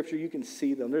read Scripture, you can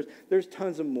see them. There's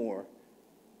tons of more.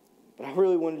 But I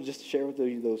really wanted to just share with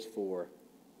you those 4.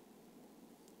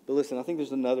 But listen, I think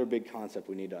there's another big concept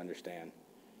we need to understand.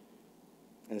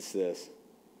 And it's this.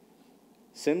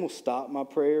 Sin will stop my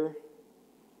prayer,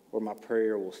 or my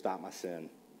prayer will stop my sin.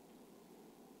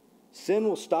 Sin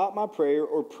will stop my prayer,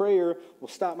 or prayer will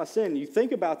stop my sin. You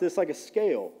think about this like a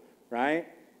scale, right?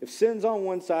 If sin's on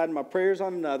one side and my prayer's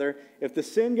on another, if the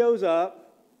sin goes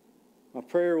up, my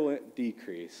prayer will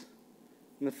decrease.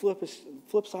 And the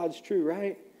flip side is true,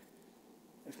 right?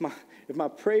 If my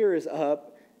prayer is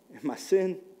up, my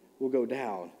sin will go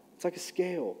down. It's like a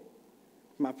scale.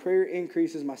 If my prayer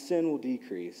increases, my sin will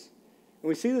decrease. And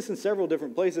we see this in several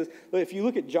different places. But if you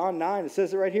look at John 9, it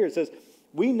says it right here. It says,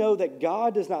 "We know that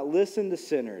God does not listen to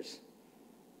sinners.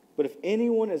 But if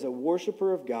anyone is a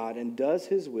worshiper of God and does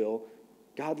his will,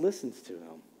 God listens to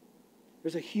him."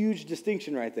 There's a huge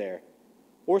distinction right there.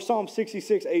 Or Psalm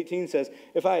 66:18 says,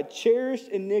 "If I had cherished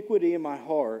iniquity in my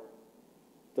heart,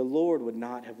 the Lord would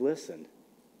not have listened."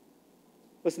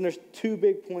 Listen, there's 2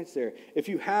 big points there. If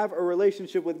you have a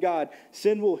relationship with God,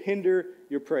 sin will hinder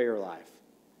your prayer life.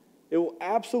 It will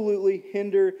absolutely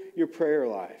hinder your prayer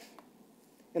life.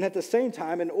 And at the same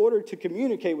time, in order to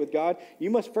communicate with God, you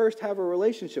must first have a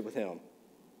relationship with him.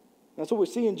 That's what we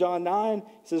see in John 9.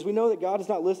 It says, "We know that God does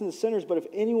not listen to sinners, but if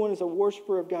anyone is a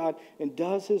worshiper of God and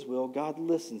does his will, God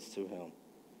listens to him."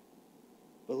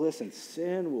 But listen,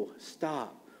 sin will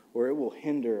stop or it will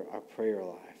hinder our prayer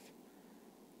life.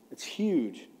 It's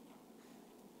huge.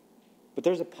 But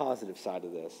there's a positive side to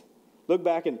this. Look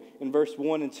back in verse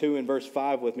 1 and 2 and verse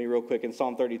 5 with me real quick in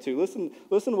Psalm 32. Listen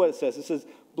to what it says. It says,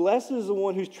 "Blessed is the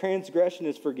one whose transgression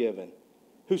is forgiven,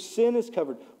 whose sin is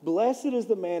covered. Blessed is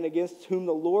the man against whom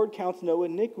the Lord counts no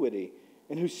iniquity,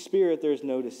 in whose spirit there is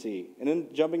no deceit." And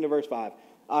then jumping to verse 5,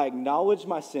 "I acknowledged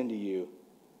my sin to you,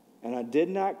 and I did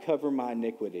not cover my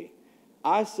iniquity.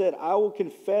 I said, I will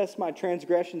confess my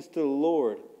transgressions to the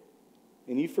Lord,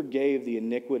 and you forgave the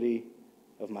iniquity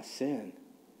of my sin."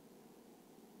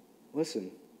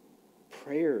 Listen,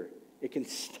 prayer, it can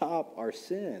stop our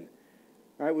sin.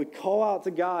 All right, we call out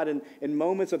to God in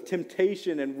moments of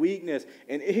temptation and weakness,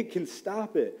 and it can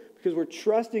stop it because we're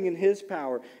trusting in his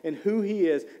power and who he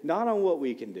is, not on what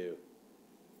we can do.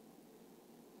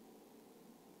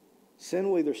 Sin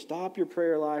will either stop your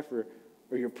prayer life or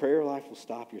your prayer life will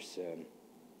stop your sin.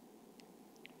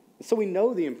 And so we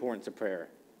know the importance of prayer,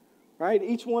 right?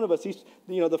 Each one of us,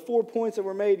 the 4 points that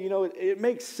were made, it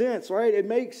makes sense, right? It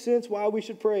makes sense why we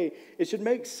should pray. It should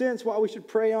make sense why we should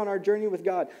pray on our journey with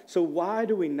God. So why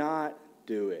do we not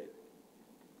do it?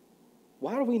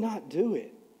 Why do we not do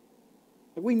it?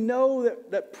 Like, we know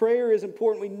that prayer is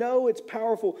important. We know it's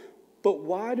powerful. But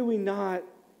why do we not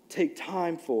take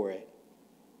time for it?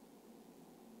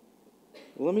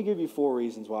 Well, let me give you 4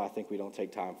 reasons why I think we don't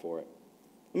take time for it.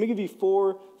 Let me give you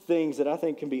 4 things that I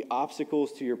think can be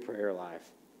obstacles to your prayer life.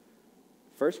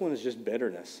 First one is just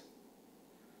bitterness.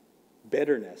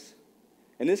 Bitterness.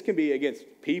 And this can be against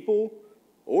people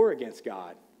or against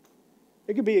God.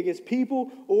 It could be against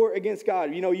people or against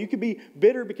God. You could be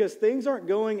bitter because things aren't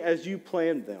going as you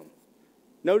planned them.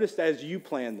 Notice as you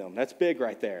planned them. That's big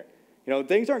right there.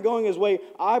 Things aren't going as way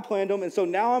I planned them, and so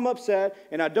now I'm upset,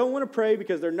 and I don't want to pray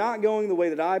because they're not going the way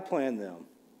that I planned them.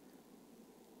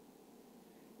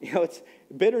 It's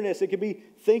bitterness. It could be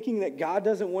thinking that God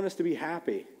doesn't want us to be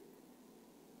happy.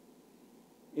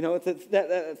 It's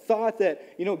that thought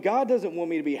that, God doesn't want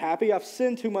me to be happy. I've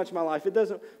sinned too much in my life. He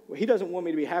doesn't want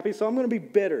me to be happy, so I'm going to be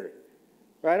bitter.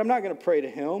 Right? I'm not going to pray to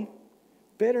him.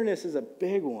 Bitterness is a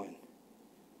big one.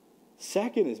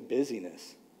 Second is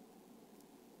busyness.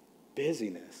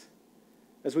 Busyness.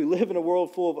 As we live in a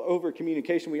world full of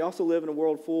over-communication, we also live in a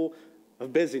world full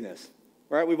of busyness.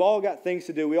 Right? We've all got things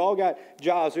to do. We all got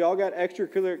jobs. We all got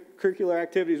extracurricular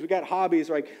activities. We got hobbies.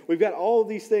 Right? We've got all of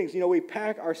these things. We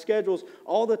pack our schedules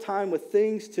all the time with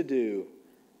things to do.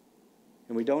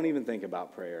 And we don't even think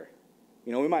about prayer.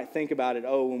 We might think about it,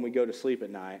 when we go to sleep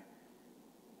at night.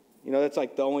 That's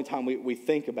like the only time we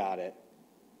think about it.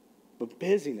 But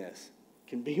busyness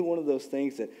can be one of those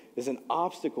things that is an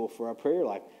obstacle for our prayer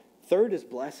life. Third is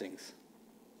blessings.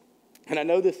 And I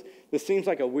know this seems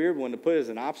like a weird one to put as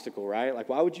an obstacle, right? Like,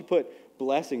 why would you put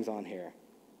blessings on here?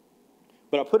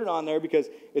 But I put it on there because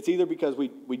it's either because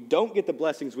we don't get the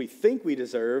blessings we think we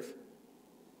deserve,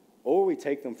 or we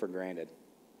take them for granted.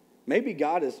 Maybe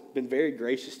God has been very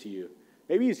gracious to you.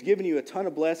 Maybe he's given you a ton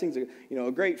of blessings,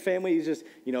 a great family. He's just,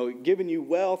 given you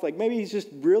wealth. Like, maybe he's just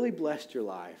really blessed your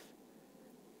life.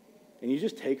 And you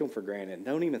just take him for granted and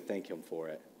don't even thank him for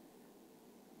it.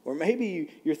 Or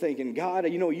maybe you're thinking, God,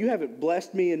 you haven't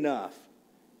blessed me enough.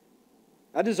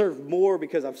 I deserve more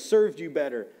because I've served you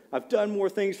better. I've done more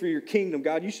things for your kingdom.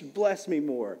 God, you should bless me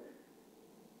more.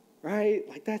 Right?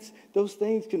 Like, those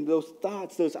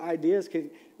thoughts, those ideas,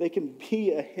 they can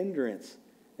be a hindrance,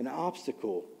 an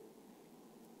obstacle.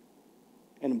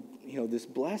 And, this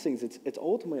blessings, it's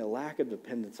ultimately a lack of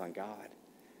dependence on God.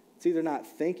 It's either not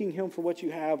thanking him for what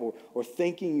you have or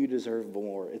thinking you deserve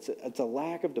more. It's a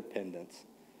lack of dependence.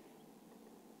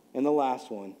 And the last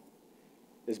one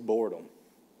is boredom.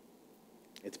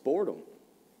 It's boredom.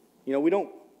 We don't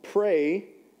pray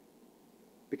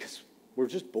because we're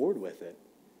just bored with it.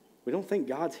 We don't think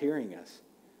God's hearing us.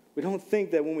 We don't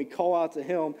think that when we call out to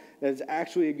him that it's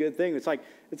actually a good thing. It's like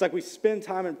we spend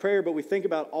time in prayer, but we think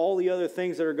about all the other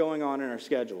things that are going on in our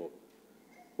schedule.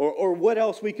 Or what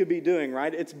else we could be doing,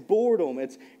 right? It's boredom.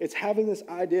 It's having this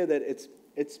idea that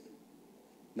it's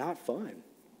not fun.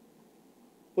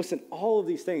 Listen, all of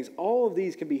these things, all of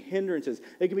these can be hindrances.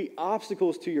 They can be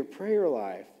obstacles to your prayer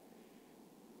life.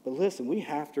 But listen, we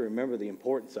have to remember the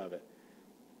importance of it.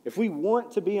 If we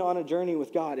want to be on a journey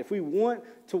with God, if we want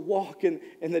to walk in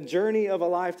the journey of a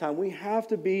lifetime, we have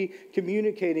to be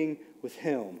communicating with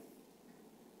him.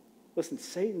 Listen,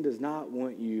 Satan does not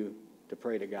want you to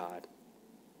pray to God.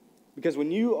 Because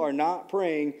when you are not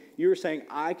praying, you're saying,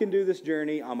 I can do this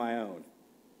journey on my own.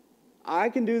 I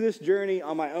can do this journey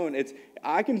on my own.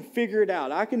 I can figure it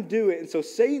out. I can do it. And so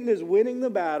Satan is winning the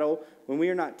battle when we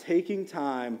are not taking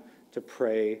time to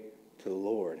pray to the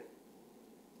Lord.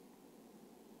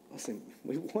 Listen,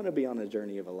 we want to be on a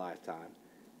journey of a lifetime.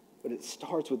 But it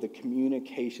starts with the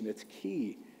communication. It's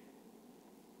key.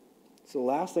 So the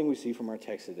last thing we see from our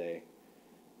text today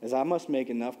is I must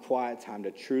make enough quiet time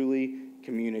to truly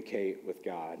communicate with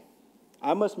God.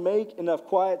 I must make enough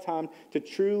quiet time to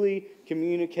truly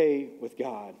communicate with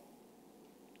God.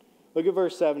 Look at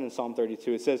verse 7 in Psalm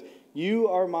 32. It says, You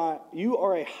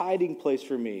are a hiding place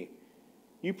for me.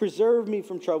 You preserve me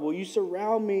from trouble. You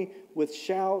surround me with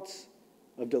shouts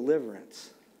of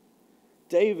deliverance.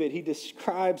 David, he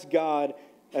describes God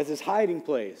as his hiding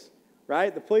place,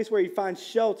 right? The place where he finds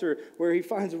shelter, where he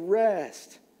finds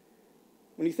rest.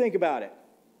 When you think about it,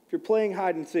 if you're playing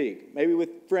hide and seek, maybe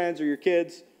with friends or your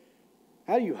kids,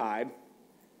 how do you hide?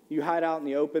 You hide out in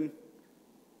the open,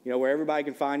 where everybody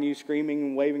can find you screaming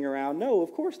and waving around. No,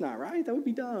 of course not, right? That would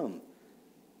be dumb.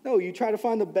 No, you try to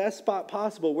find the best spot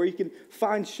possible where you can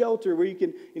find shelter, where you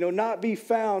can, not be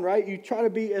found, right? You try to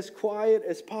be as quiet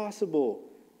as possible.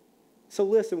 So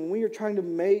listen, when we are trying to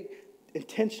make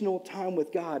intentional time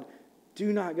with God,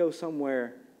 do not go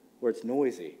somewhere where it's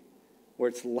noisy, where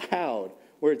it's loud,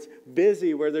 where it's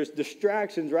busy, where there's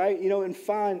distractions, right?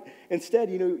 Instead,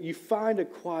 you find a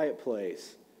quiet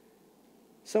place.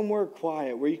 Somewhere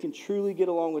quiet where you can truly get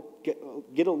alone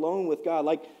with God.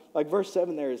 Like verse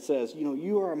 7 there, it says,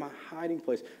 you are my hiding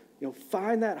place.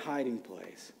 Find that hiding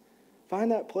place.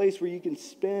 Find that place where you can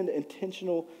spend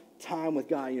intentional time with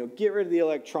God. Get rid of the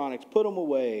electronics, put them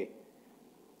away.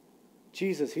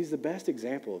 Jesus, he's the best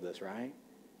example of this, right?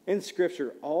 In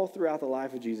Scripture, all throughout the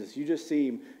life of Jesus, you just see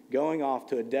him going off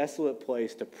to a desolate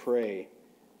place to pray.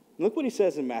 And look what he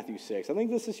says in Matthew 6. I think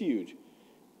this is huge.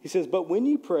 He says, but when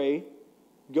you pray,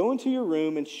 go into your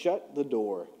room and shut the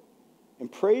door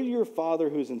and pray to your Father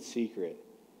who's in secret.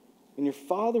 And your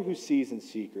Father who sees in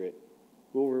secret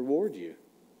will reward you.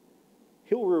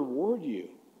 He'll reward you.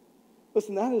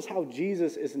 Listen, that is how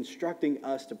Jesus is instructing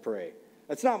us to pray.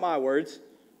 That's not my words.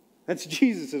 That's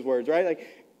Jesus' words, right?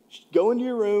 Go into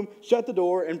your room, shut the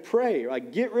door, and pray.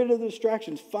 Get rid of the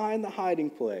distractions. Find the hiding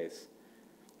place.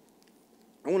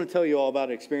 I want to tell you all about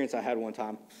an experience I had one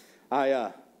time.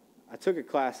 I took a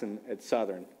class at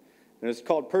Southern, and it's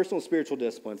called Personal Spiritual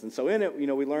Disciplines. And so in it,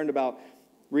 we learned about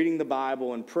reading the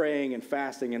Bible and praying and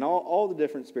fasting and all the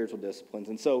different spiritual disciplines.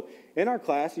 And so in our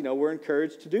class, we're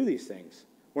encouraged to do these things.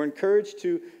 We're encouraged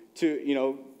to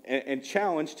and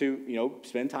challenged to,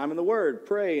 spend time in the Word,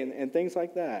 pray, and things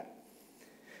like that.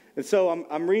 And so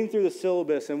I'm reading through the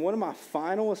syllabus, and one of my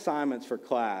final assignments for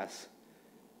class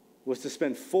was to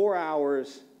spend 4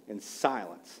 hours in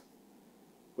silence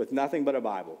with nothing but a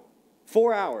Bible.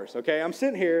 4 hours, okay? I'm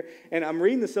sitting here, and I'm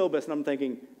reading the syllabus, and I'm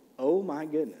thinking, oh, my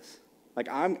goodness.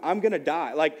 I'm going to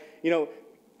die.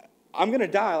 I'm going to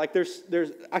die.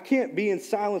 I can't be in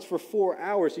silence for 4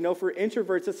 hours. For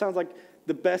introverts, that sounds like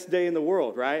the best day in the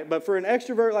world, right? But for an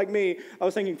extrovert like me, I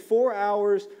was thinking 4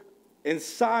 hours in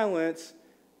silence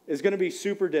is going to be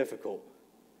super difficult.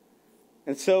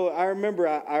 And so I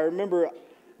remember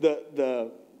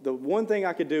the one thing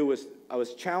I could do was I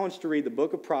was challenged to read the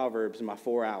book of Proverbs in my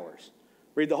 4 hours.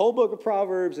 Read the whole book of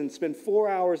Proverbs and spend 4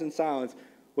 hours in silence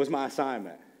was my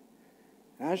assignment.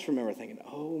 And I just remember thinking,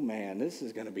 oh man, this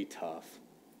is going to be tough.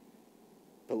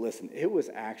 But listen, it was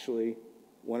actually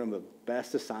one of the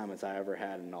best assignments I ever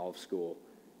had in all of school.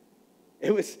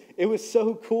 It was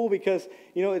so cool because,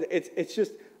 it's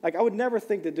just, I would never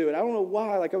think to do it. I don't know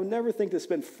why. I would never think to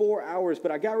spend 4 hours,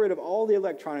 but I got rid of all the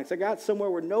electronics. I got somewhere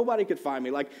where nobody could find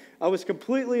me. I was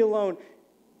completely alone,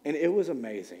 and it was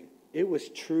amazing. It was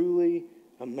truly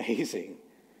amazing.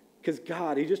 Because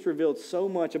God, he just revealed so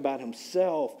much about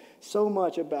himself, so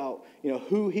much about,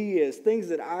 who he is, things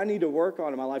that I need to work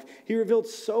on in my life. He revealed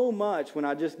so much when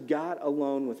I just got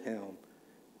alone with him,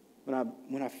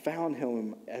 when I found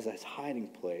him as a hiding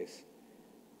place.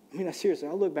 Seriously,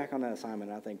 I look back on that assignment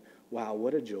and I think, wow,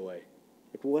 what a joy.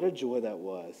 What a joy that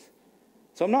was.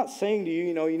 So I'm not saying to you,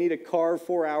 you need to carve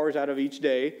 4 hours out of each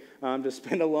day to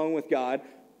spend alone with God.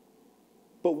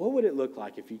 But what would it look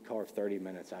like if you carved 30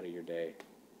 minutes out of your day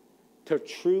to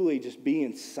truly just be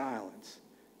in silence,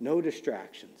 no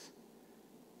distractions?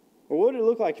 Or what would it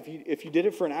look like if you did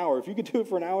it for an hour? If you could do it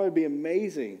for an hour, it'd be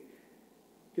amazing.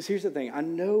 Because here's the thing. I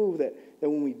know that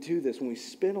when we do this, when we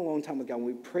spend alone time with God, when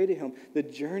we pray to him, the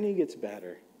journey gets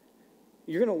better.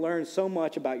 You're going to learn so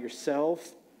much about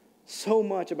yourself, so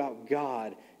much about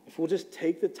God, if we'll just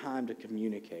take the time to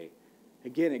communicate.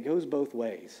 Again, it goes both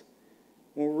ways.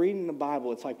 When we're reading the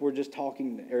Bible, it's like we're just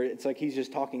talking, or it's like he's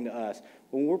just talking to us.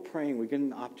 When we're praying, we get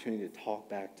an opportunity to talk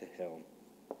back to him.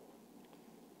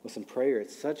 Listen, prayer,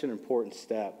 it's such an important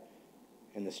step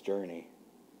in this journey.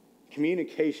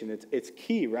 Communication, it's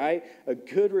key, right? A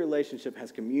good relationship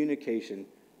has communication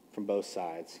from both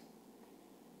sides.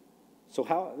 So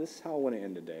this is how I want to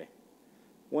end today.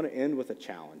 I want to end with a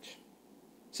challenge.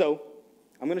 So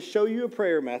I'm going to show you a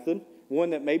prayer method, one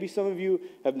that maybe some of you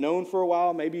have known for a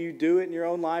while. Maybe you do it in your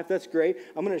own life. That's great.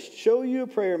 I'm going to show you a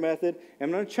prayer method, and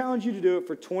I'm going to challenge you to do it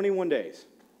for 21 days.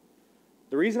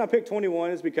 The reason I picked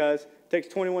 21 is because it takes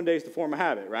 21 days to form a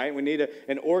habit, right? We need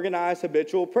an organized,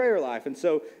 habitual prayer life. And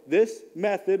so this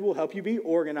method will help you be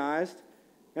organized.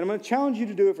 And I'm going to challenge you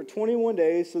to do it for 21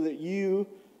 days so that you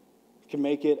can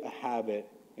make it a habit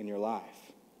in your life.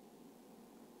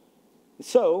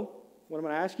 So what I'm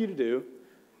going to ask you to do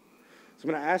is I'm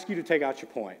going to ask you to take out your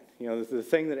point. The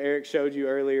thing that Eric showed you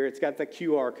earlier, it's got the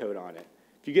QR code on it.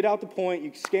 If you get out the point,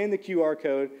 you scan the QR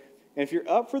code, and if you're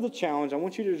up for the challenge, I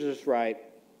want you to just write,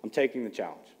 I'm taking the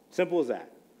challenge. Simple as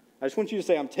that. I just want you to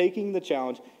say, I'm taking the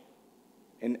challenge,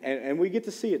 and we get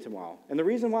to see it tomorrow. And the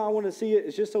reason why I want to see it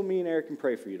is just so me and Eric can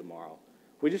pray for you tomorrow.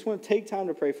 We just want to take time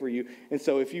to pray for you. And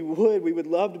so if you would, we would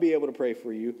love to be able to pray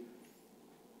for you.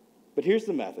 But here's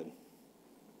the method.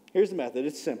 Here's the method.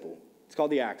 It's simple. It's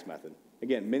called the ACTS method.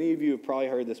 Again, many of you have probably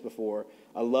heard this before.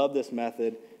 I love this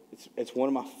method. It's one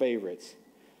of my favorites.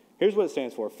 Here's what it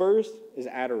stands for. First is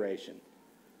adoration.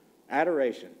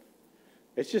 Adoration.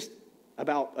 It's just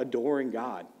about adoring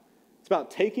God. It's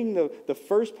about taking the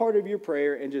first part of your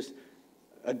prayer and just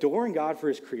adoring God for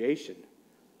his creation.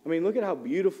 I mean, look at how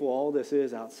beautiful all this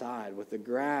is outside with the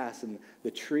grass and the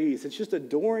trees. It's just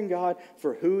adoring God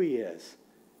for who he is.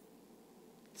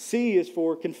 C is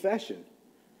for confession.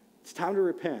 It's time to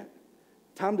repent.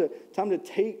 Time to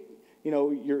take,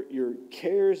 your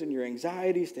cares and your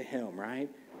anxieties to him, right?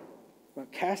 It's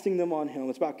about casting them on him.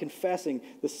 It's about confessing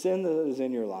the sin that is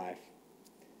in your life.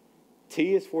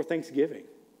 T is for thanksgiving.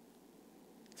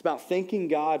 It's about thanking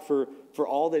God for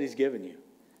all that he's given you.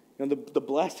 The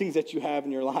blessings that you have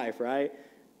in your life, right?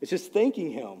 It's just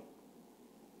thanking him.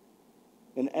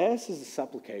 And S is a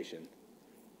supplication.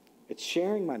 It's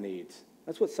sharing my needs.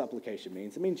 That's what supplication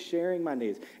means. It means sharing my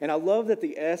needs. And I love that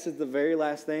the S is the very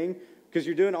last thing, because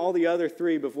you're doing all the other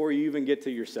three before you even get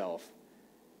to yourself.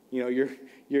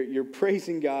 You're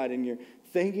praising God and you're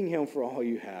thanking him for all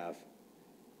you have.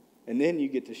 And then you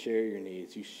get to share your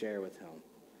needs. You share with him.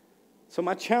 So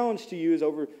my challenge to you is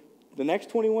over the next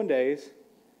 21 days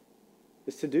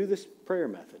is to do this prayer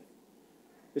method.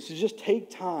 Is to just take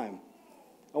time.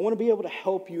 I want to be able to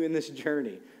help you in this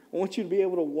journey. I want you to be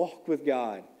able to walk with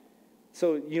God.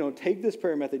 So, take this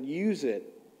prayer method, use it.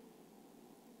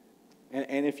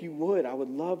 And if you would, I would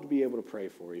love to be able to pray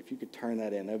for you. If you could turn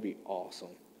that in, that would be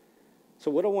awesome.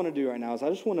 So what I want to do right now is I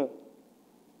just want to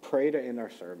pray to end our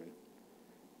sermon.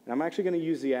 And I'm actually going to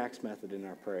use the ACTS method in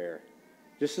our prayer,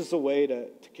 just as a way to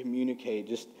communicate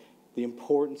just the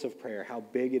importance of prayer, how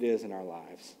big it is in our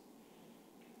lives.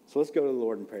 So let's go to the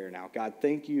Lord in prayer now. God,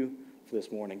 thank you for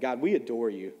this morning. God, we adore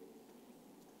you.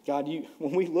 God,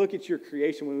 when we look at your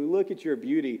creation, when we look at your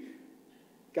beauty,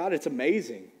 God, it's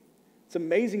amazing. It's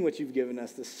amazing what you've given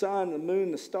us. The sun, the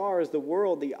moon, the stars, the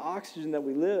world, the oxygen that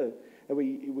we live, that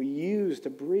we use to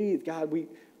breathe. God, we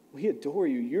adore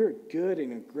you. You're a good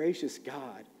and a gracious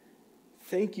God.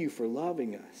 Thank you for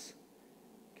loving us.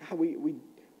 God, we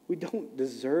don't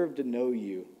deserve to know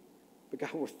you, but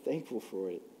God, we're thankful for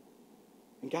it.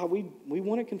 And God, we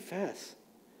want to confess.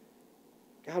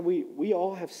 God, we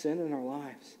all have sin in our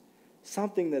lives.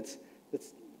 Something that's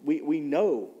we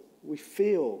know, we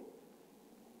feel.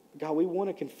 God, we want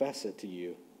to confess it to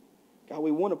you. God,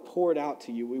 we want to pour it out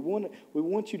to you. We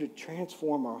want you to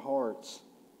transform our hearts.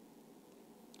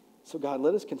 So God,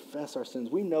 let us confess our sins.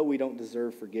 We know we don't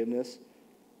deserve forgiveness,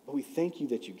 but we thank you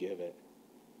that you give it.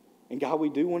 And God, we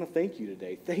do want to thank you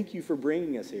today. Thank you for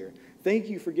bringing us here. Thank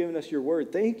you for giving us your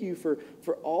word. Thank you for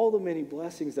all the many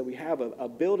blessings that we have, a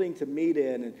building to meet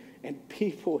in and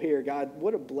people here. God,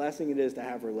 what a blessing it is to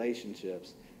have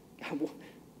relationships. God,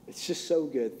 it's just so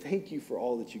good. Thank you for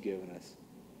all that you've given us.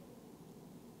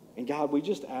 And God, we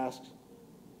just ask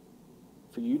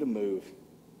for you to move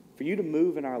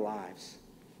in our lives.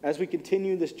 As we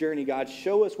continue this journey, God,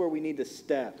 show us where we need to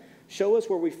step. Show us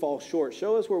where we fall short.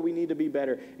 Show us where we need to be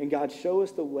better. And God, show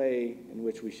us the way in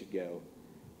which we should go.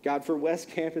 God, for West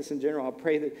Campus in general, I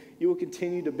pray that you will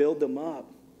continue to build them up.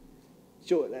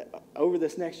 So over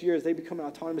this next year, as they become an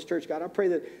autonomous church, God, I pray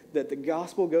that the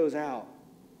gospel goes out,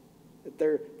 that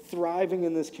they're thriving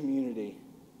in this community.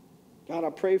 God, I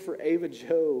pray for Ava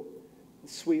Jo, the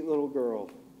sweet little girl.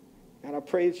 God, I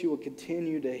pray that you will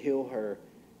continue to heal her.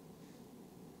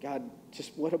 God,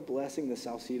 just what a blessing the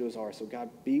Salcedos are. So God,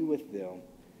 be with them.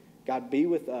 God, be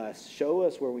with us. Show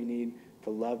us where we need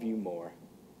to love you more.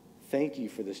 Thank you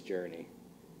for this journey.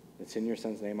 It's in your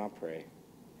son's name I pray.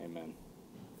 Amen.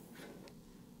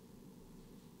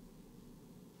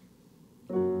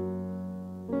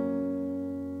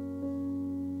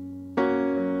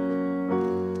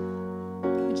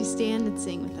 Would you stand and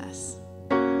sing with us?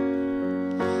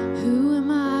 Who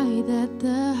am I that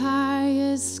the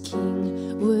highest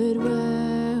king would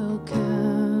welcome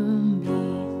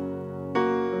me?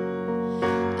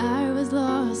 I was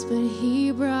lost, but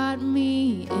he brought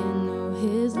me in. Oh,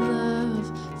 his love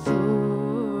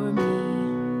for me.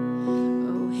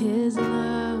 Oh, his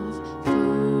love for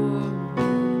me.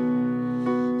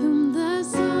 Whom the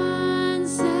sun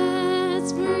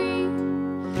sets free,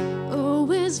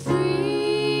 oh, is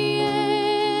free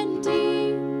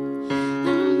indeed.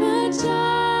 I'm a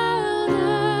child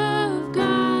of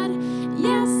God.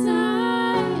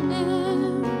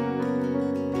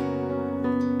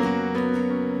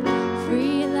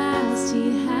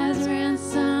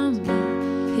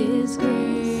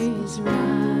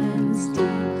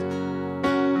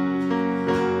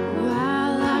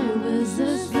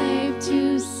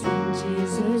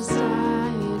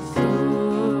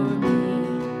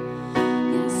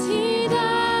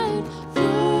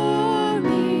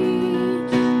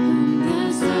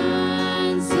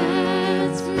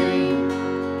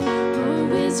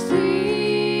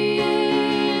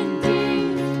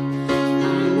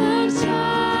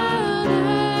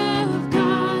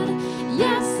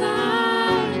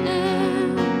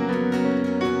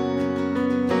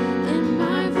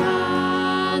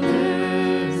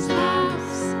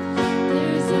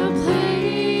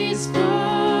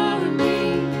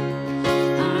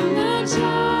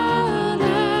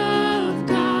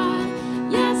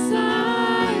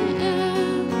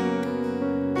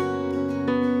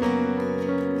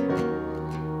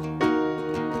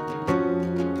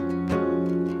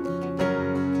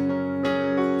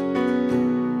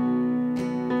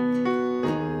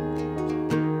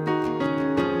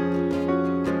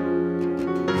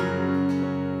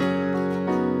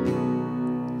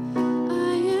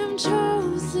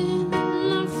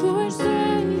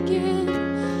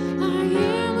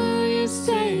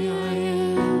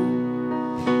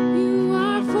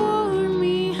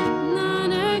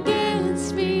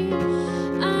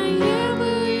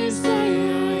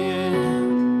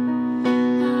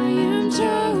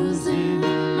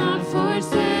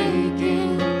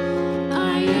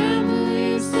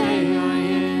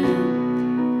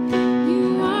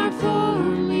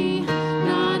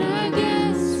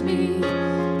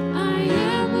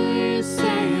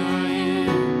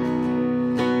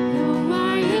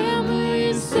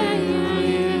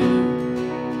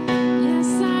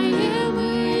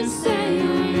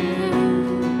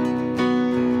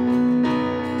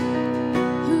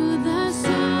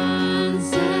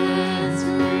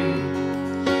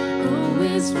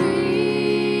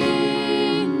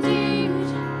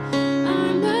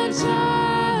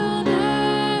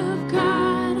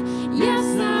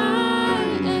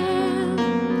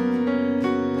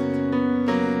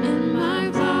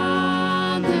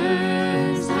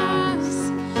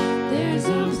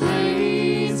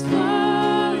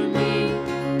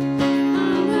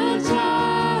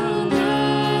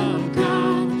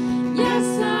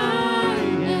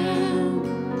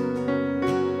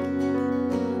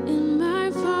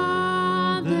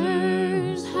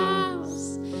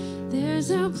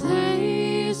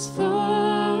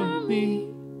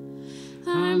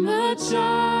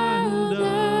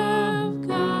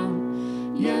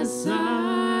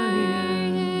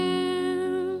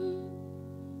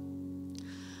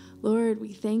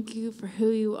 we thank you for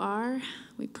who you are.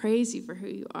 We praise you for who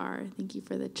you are. Thank you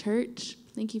for the church.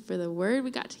 Thank you for the word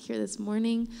we got to hear this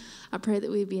morning. I pray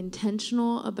that we'd be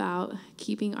intentional about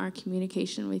keeping our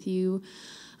communication with you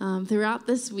throughout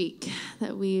this week,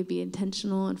 that we would be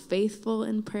intentional and faithful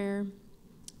in prayer.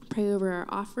 Pray over our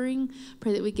offering.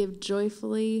 Pray that we give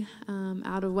joyfully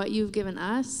out of what you've given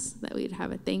us, that we'd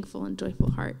have a thankful and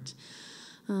joyful heart.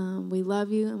 We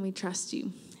love you and we trust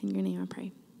you. In your name I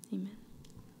pray. Amen.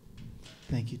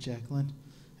 Thank you, Jacqueline.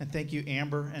 And thank you,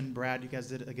 Amber and Brad. You guys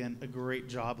did, again, a great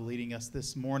job leading us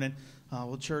this morning.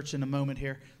 Well, church, in a moment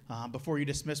here, before you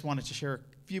dismiss, wanted to share a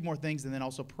few more things and then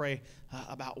also pray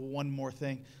about one more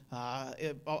thing.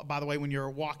 By the way, when you're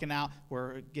walking out,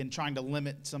 we're, again, trying to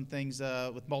limit some things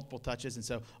with multiple touches. And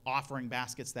so offering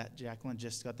baskets that Jacqueline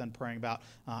just got done praying about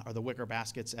are the wicker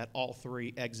baskets at all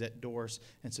 3 exit doors.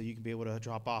 And so you can be able to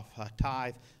drop off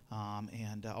tithe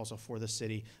and also for the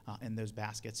city in those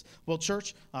baskets. Well,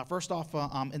 church, first off,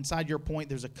 inside your point,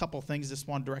 there's a couple things I just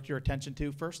want to direct your attention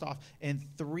to. First off, in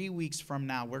 3 weeks from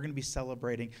now, we're going to be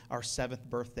celebrating our 7th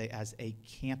birthday as a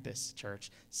campus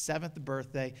church. 7th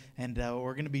birthday, and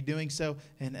we're going to be doing so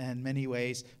in many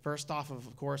ways. First off,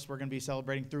 of course, we're going to be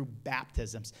celebrating through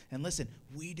baptisms. And listen,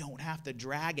 we don't have to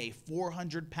drag a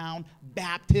 400-pound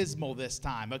baptismal this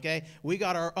time, okay? We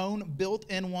got our own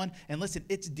built-in one, and listen,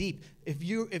 it's deep.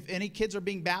 If any kids are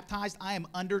being baptized, I am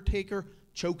Undertaker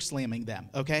choke slamming them,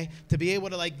 okay? To be able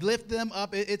to lift them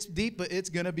up, it's deep, but it's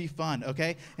going to be fun,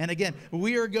 okay? And again,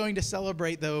 we are going to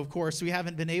celebrate, though, of course. We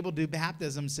haven't been able to do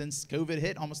baptism since COVID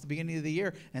hit almost the beginning of the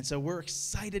year, and so we're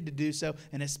excited to do so,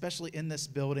 and especially in this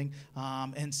building.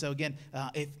 And so again,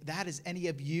 if that is any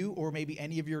of you or maybe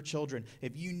any of your children,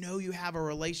 if you know you have a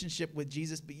relationship with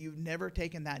Jesus, but you've never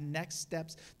taken that next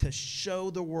steps to show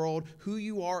the world who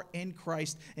you are in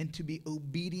Christ and to be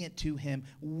obedient to him,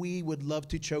 we would love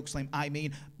to choke slam.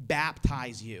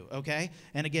 Baptize you, okay?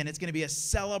 And again, it's going to be a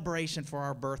celebration for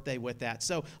our birthday with that.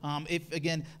 So if,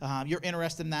 again, you're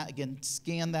interested in that, again,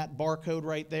 scan that barcode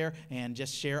right there and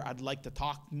just share. I'd like to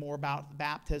talk more about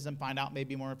baptism, find out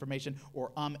maybe more information,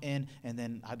 or I'm in, and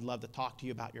then I'd love to talk to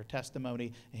you about your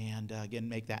testimony and, again,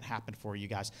 make that happen for you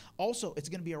guys. Also, it's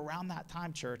going to be around that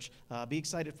time, church. Be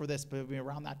excited for this, but it'll be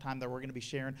around that time that we're going to be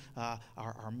sharing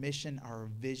our mission, our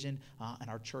vision, and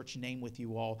our church name with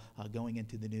you all going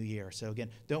into the new year. So, again,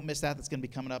 don't miss that. That's going to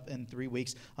be coming up in 3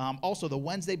 weeks. Also, the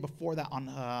Wednesday before that, on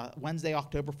Wednesday,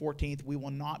 October 14th, we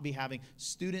will not be having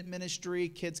student ministry,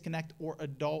 Kids Connect, or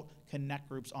adult Connect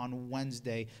groups on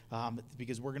Wednesday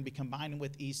because we're going to be combining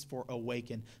with East for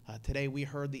Awaken. Today, we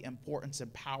heard the importance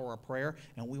and power of prayer,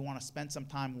 and we want to spend some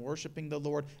time worshiping the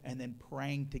Lord and then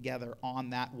praying together on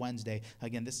that Wednesday.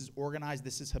 Again, this is organized.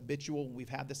 This is habitual. We've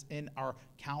had this in our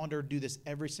calendar, do this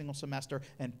every single semester,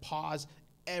 and pause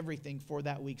everything for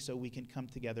that week so we can come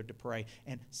together to pray.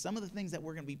 And some of the things that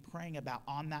we're going to be praying about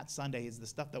on that Sunday is the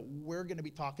stuff that we're going to be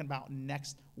talking about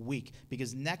next week.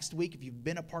 Because next week, if you've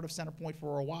been a part of Centerpoint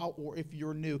for a while, or if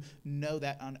you're new, know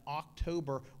that on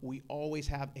October, we always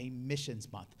have a missions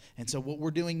month. And so what we're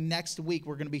doing next week,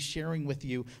 we're going to be sharing with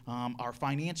you our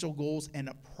financial goals and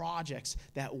projects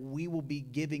that we will be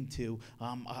giving to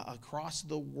across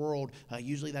the world.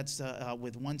 Usually that's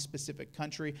with one specific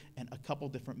country and a couple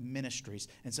different ministries.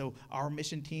 And so our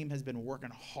mission team has been working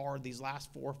hard these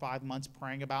last 4 or 5 months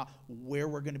praying about where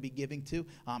we're going to be giving to.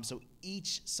 So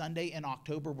each Sunday in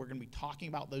October, we're going to be talking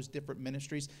about those different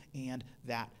ministries and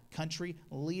that country.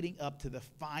 Leading up to the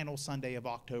final Sunday of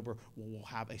October, we'll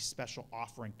have a special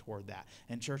offering toward that.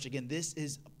 And church, again, this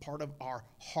is part of our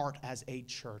heart as a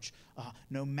church.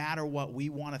 No matter what, we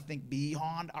want to think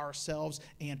beyond ourselves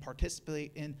and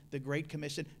participate in the Great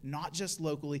Commission, not just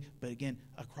locally, but again,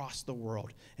 across the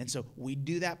world. And so we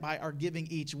do that by our giving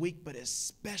each week, but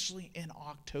especially in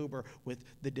October with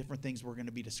the different things we're going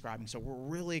to be describing. So we're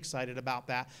really excited about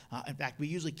that. In fact, we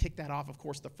usually kick that off, of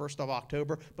course, the 1st of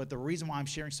October, but the reason why I'm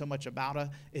sharing so much about it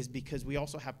is because we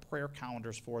also have prayer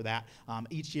calendars for that.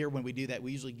 Each year when we do that,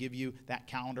 we usually give you that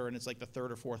calendar, and it's like the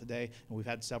 3rd or 4th day, and we've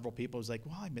had several people who's like,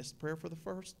 well, I missed prayer for the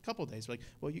first couple of days. We're like,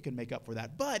 well, you can make up for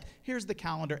that, but here's the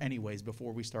calendar anyways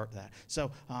before we start that.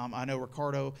 So I know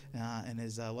Ricardo and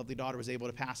his lovely daughter was able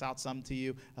to pass out some to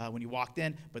you when you walked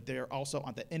in, but they're also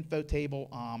on the info table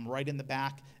right in the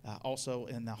back, also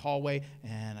in the hallway,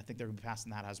 and I think they're going to be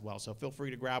passing that as well. So feel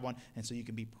free to grab one, and so you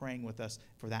can be praying with us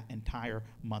for that entire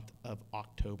month of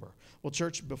October. Well,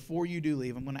 church, before you do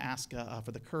leave, I'm going to ask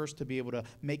for the Kerrs to be able to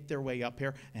make their way up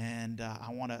here, and I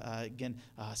want to, again,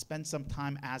 spend some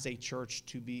time as a church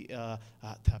to be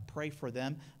to pray for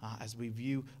them as we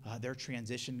view their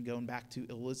transition going back to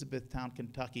Elizabethtown,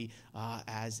 Kentucky,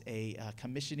 as a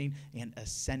commissioning and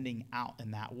ascending out in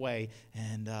that way.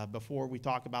 And before we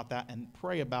talk about that and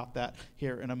pray about that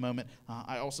here in a moment,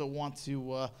 I also want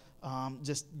to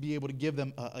just be able to give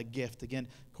them a gift. Again,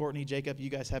 Courtney, Jacob, you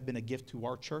guys have been a gift to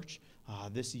our church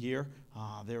this year.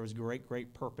 There was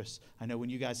great purpose. I know when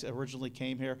you guys originally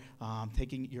came here,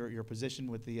 taking your position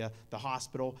with the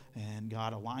hospital and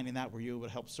God aligning that, were you able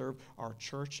to help serve our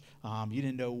church? You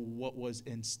didn't know what was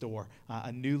in store.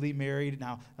 A newly married,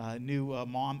 now new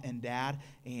mom and dad,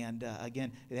 and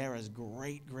again, there is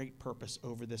great purpose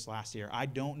over this last year. I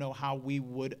don't know how we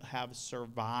would have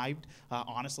survived,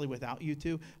 honestly, without you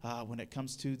two when it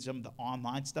comes to some of the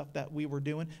online stuff that we were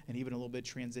doing, and even a little bit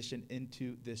transition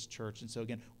into this church. And so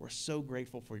again, we're so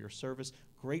grateful for your service,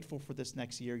 grateful for this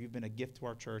next year. You've been a gift to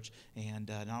our church, and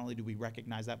not only do we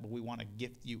recognize that, but we want to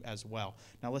gift you as well.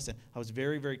 Now listen, I was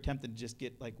very tempted to just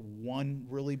get like one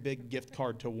really big gift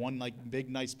card to one like big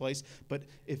nice place, but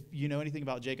if you know anything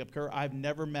about Jacob Kerr, I've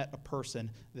never met a person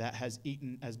that has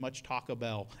eaten as much Taco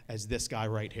Bell as this guy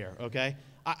right here, okay?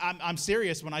 I'm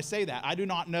serious when I say that. I do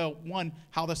not know, one,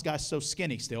 how this guy's so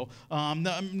skinny still.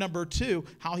 Number two,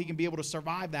 how he can be able to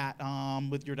survive that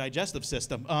with your digestive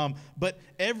system. But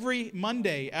every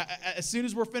Monday, as soon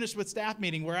as we're finished with staff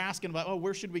meeting, we're asking about,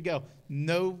 where should we go?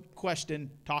 No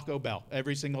question, Taco Bell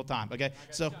every single time, okay?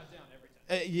 So.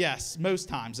 Yes, most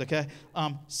times, okay?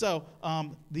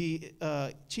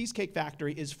 The Cheesecake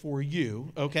Factory is for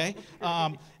you, okay?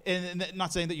 And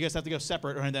not saying that you guys have to go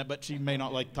separate or anything, but she may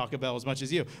not like Taco Bell as much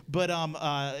as you. But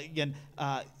again,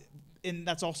 and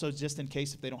that's also just in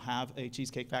case if they don't have a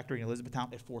Cheesecake Factory in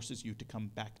Elizabethtown, it forces you to come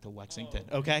back to Lexington,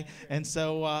 okay? And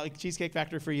so Cheesecake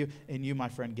Factory for you, and you, my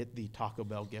friend, get the Taco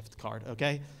Bell gift card,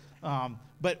 okay?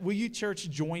 But will you, church,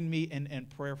 join me in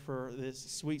prayer for this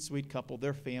sweet couple,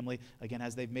 their family, again,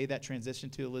 as they've made that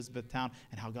transition to Elizabethtown,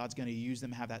 and how God's going to use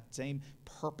them, have that same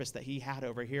purpose that he had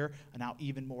over here, and now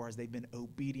even more as they've been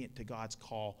obedient to God's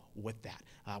call with that,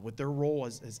 with their role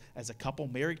as a couple,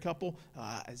 married couple,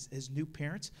 as new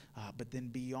parents, but then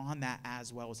beyond that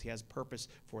as well, as he has purpose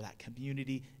for that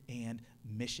community and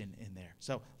mission in there.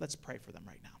 So let's pray for them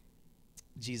right now.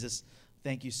 Jesus,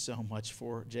 thank you so much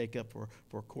for Jacob,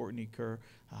 for Courtney Kerr,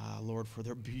 Lord, for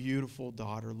their beautiful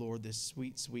daughter, Lord, this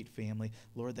sweet family,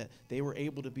 Lord, that they were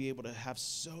able to have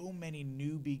so many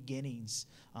new beginnings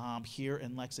here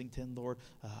in Lexington, Lord,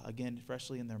 again,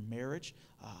 freshly in their marriage,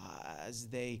 as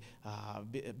they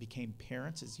became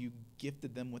parents, as you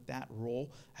gifted them with that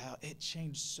role. It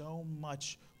changed so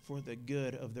much for the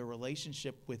good of their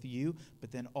relationship with you,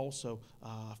 but then also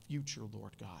future,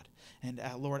 Lord God. And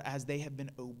Lord, as they have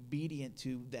been obedient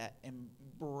to that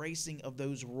embracing of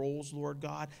those roles, Lord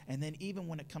God, and then even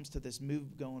when it comes to this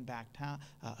move going back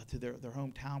to their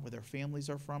hometown where their families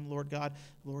are from, Lord God,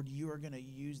 Lord, you are going to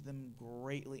use them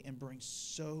greatly and bring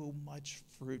so much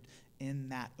fruit in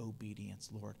that obedience,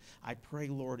 Lord. I pray,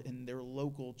 Lord, in their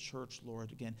local church,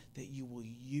 Lord, again, that you will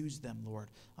use them, Lord.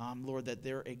 Lord, that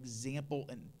their example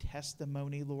and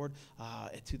testimony, Lord,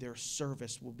 to their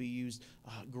service will be used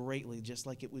greatly, just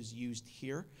like it was used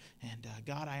here. And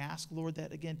God, I ask, Lord,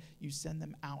 that, again, you send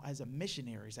them out as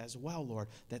missionaries as well, Lord,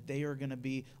 that they are going to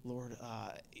be, Lord,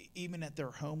 even at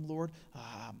their home, Lord,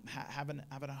 having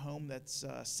a home that's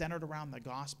centered around the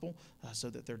gospel, so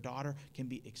that their daughter can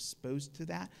be exposed to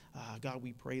that. God,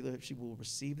 we pray that she will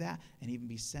receive that and even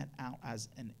be sent out as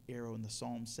an arrow, and the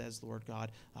psalm says, Lord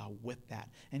God, with that.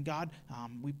 And God,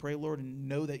 we pray, Lord, and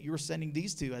know that you're sending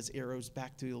these two as arrows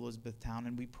back to Elizabethtown,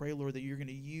 and we pray, Lord, that you're going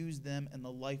to use them in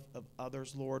the life of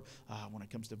others, Lord, when it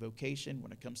comes to vocation,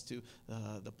 when it comes to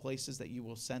the places that you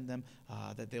will send them,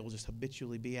 that they will just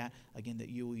habitually be at, again, that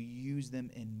you will use them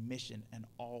in mission in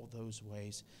all those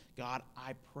ways. God,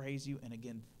 I praise you, and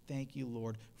again, thank you,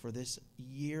 Lord, for this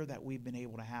year that we've been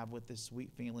able to have with this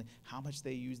sweet family, how much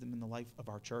they use them in the life of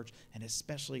our church, and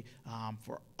especially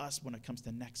for us when it comes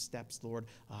to next steps, Lord.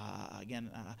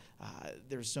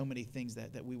 There's so many things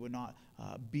that we would not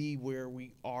be where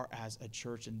we are as a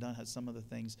church and done some of the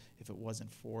things if it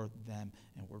wasn't for them,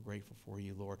 and we're grateful for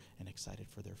you, Lord, and excited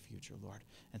for their future, Lord.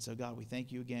 And so, God, we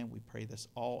thank you again. We pray this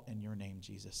all in your name,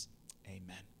 Jesus.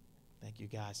 Amen. Thank you,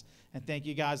 guys. And thank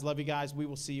you, guys. Love you guys. We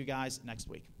will see you guys next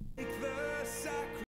week.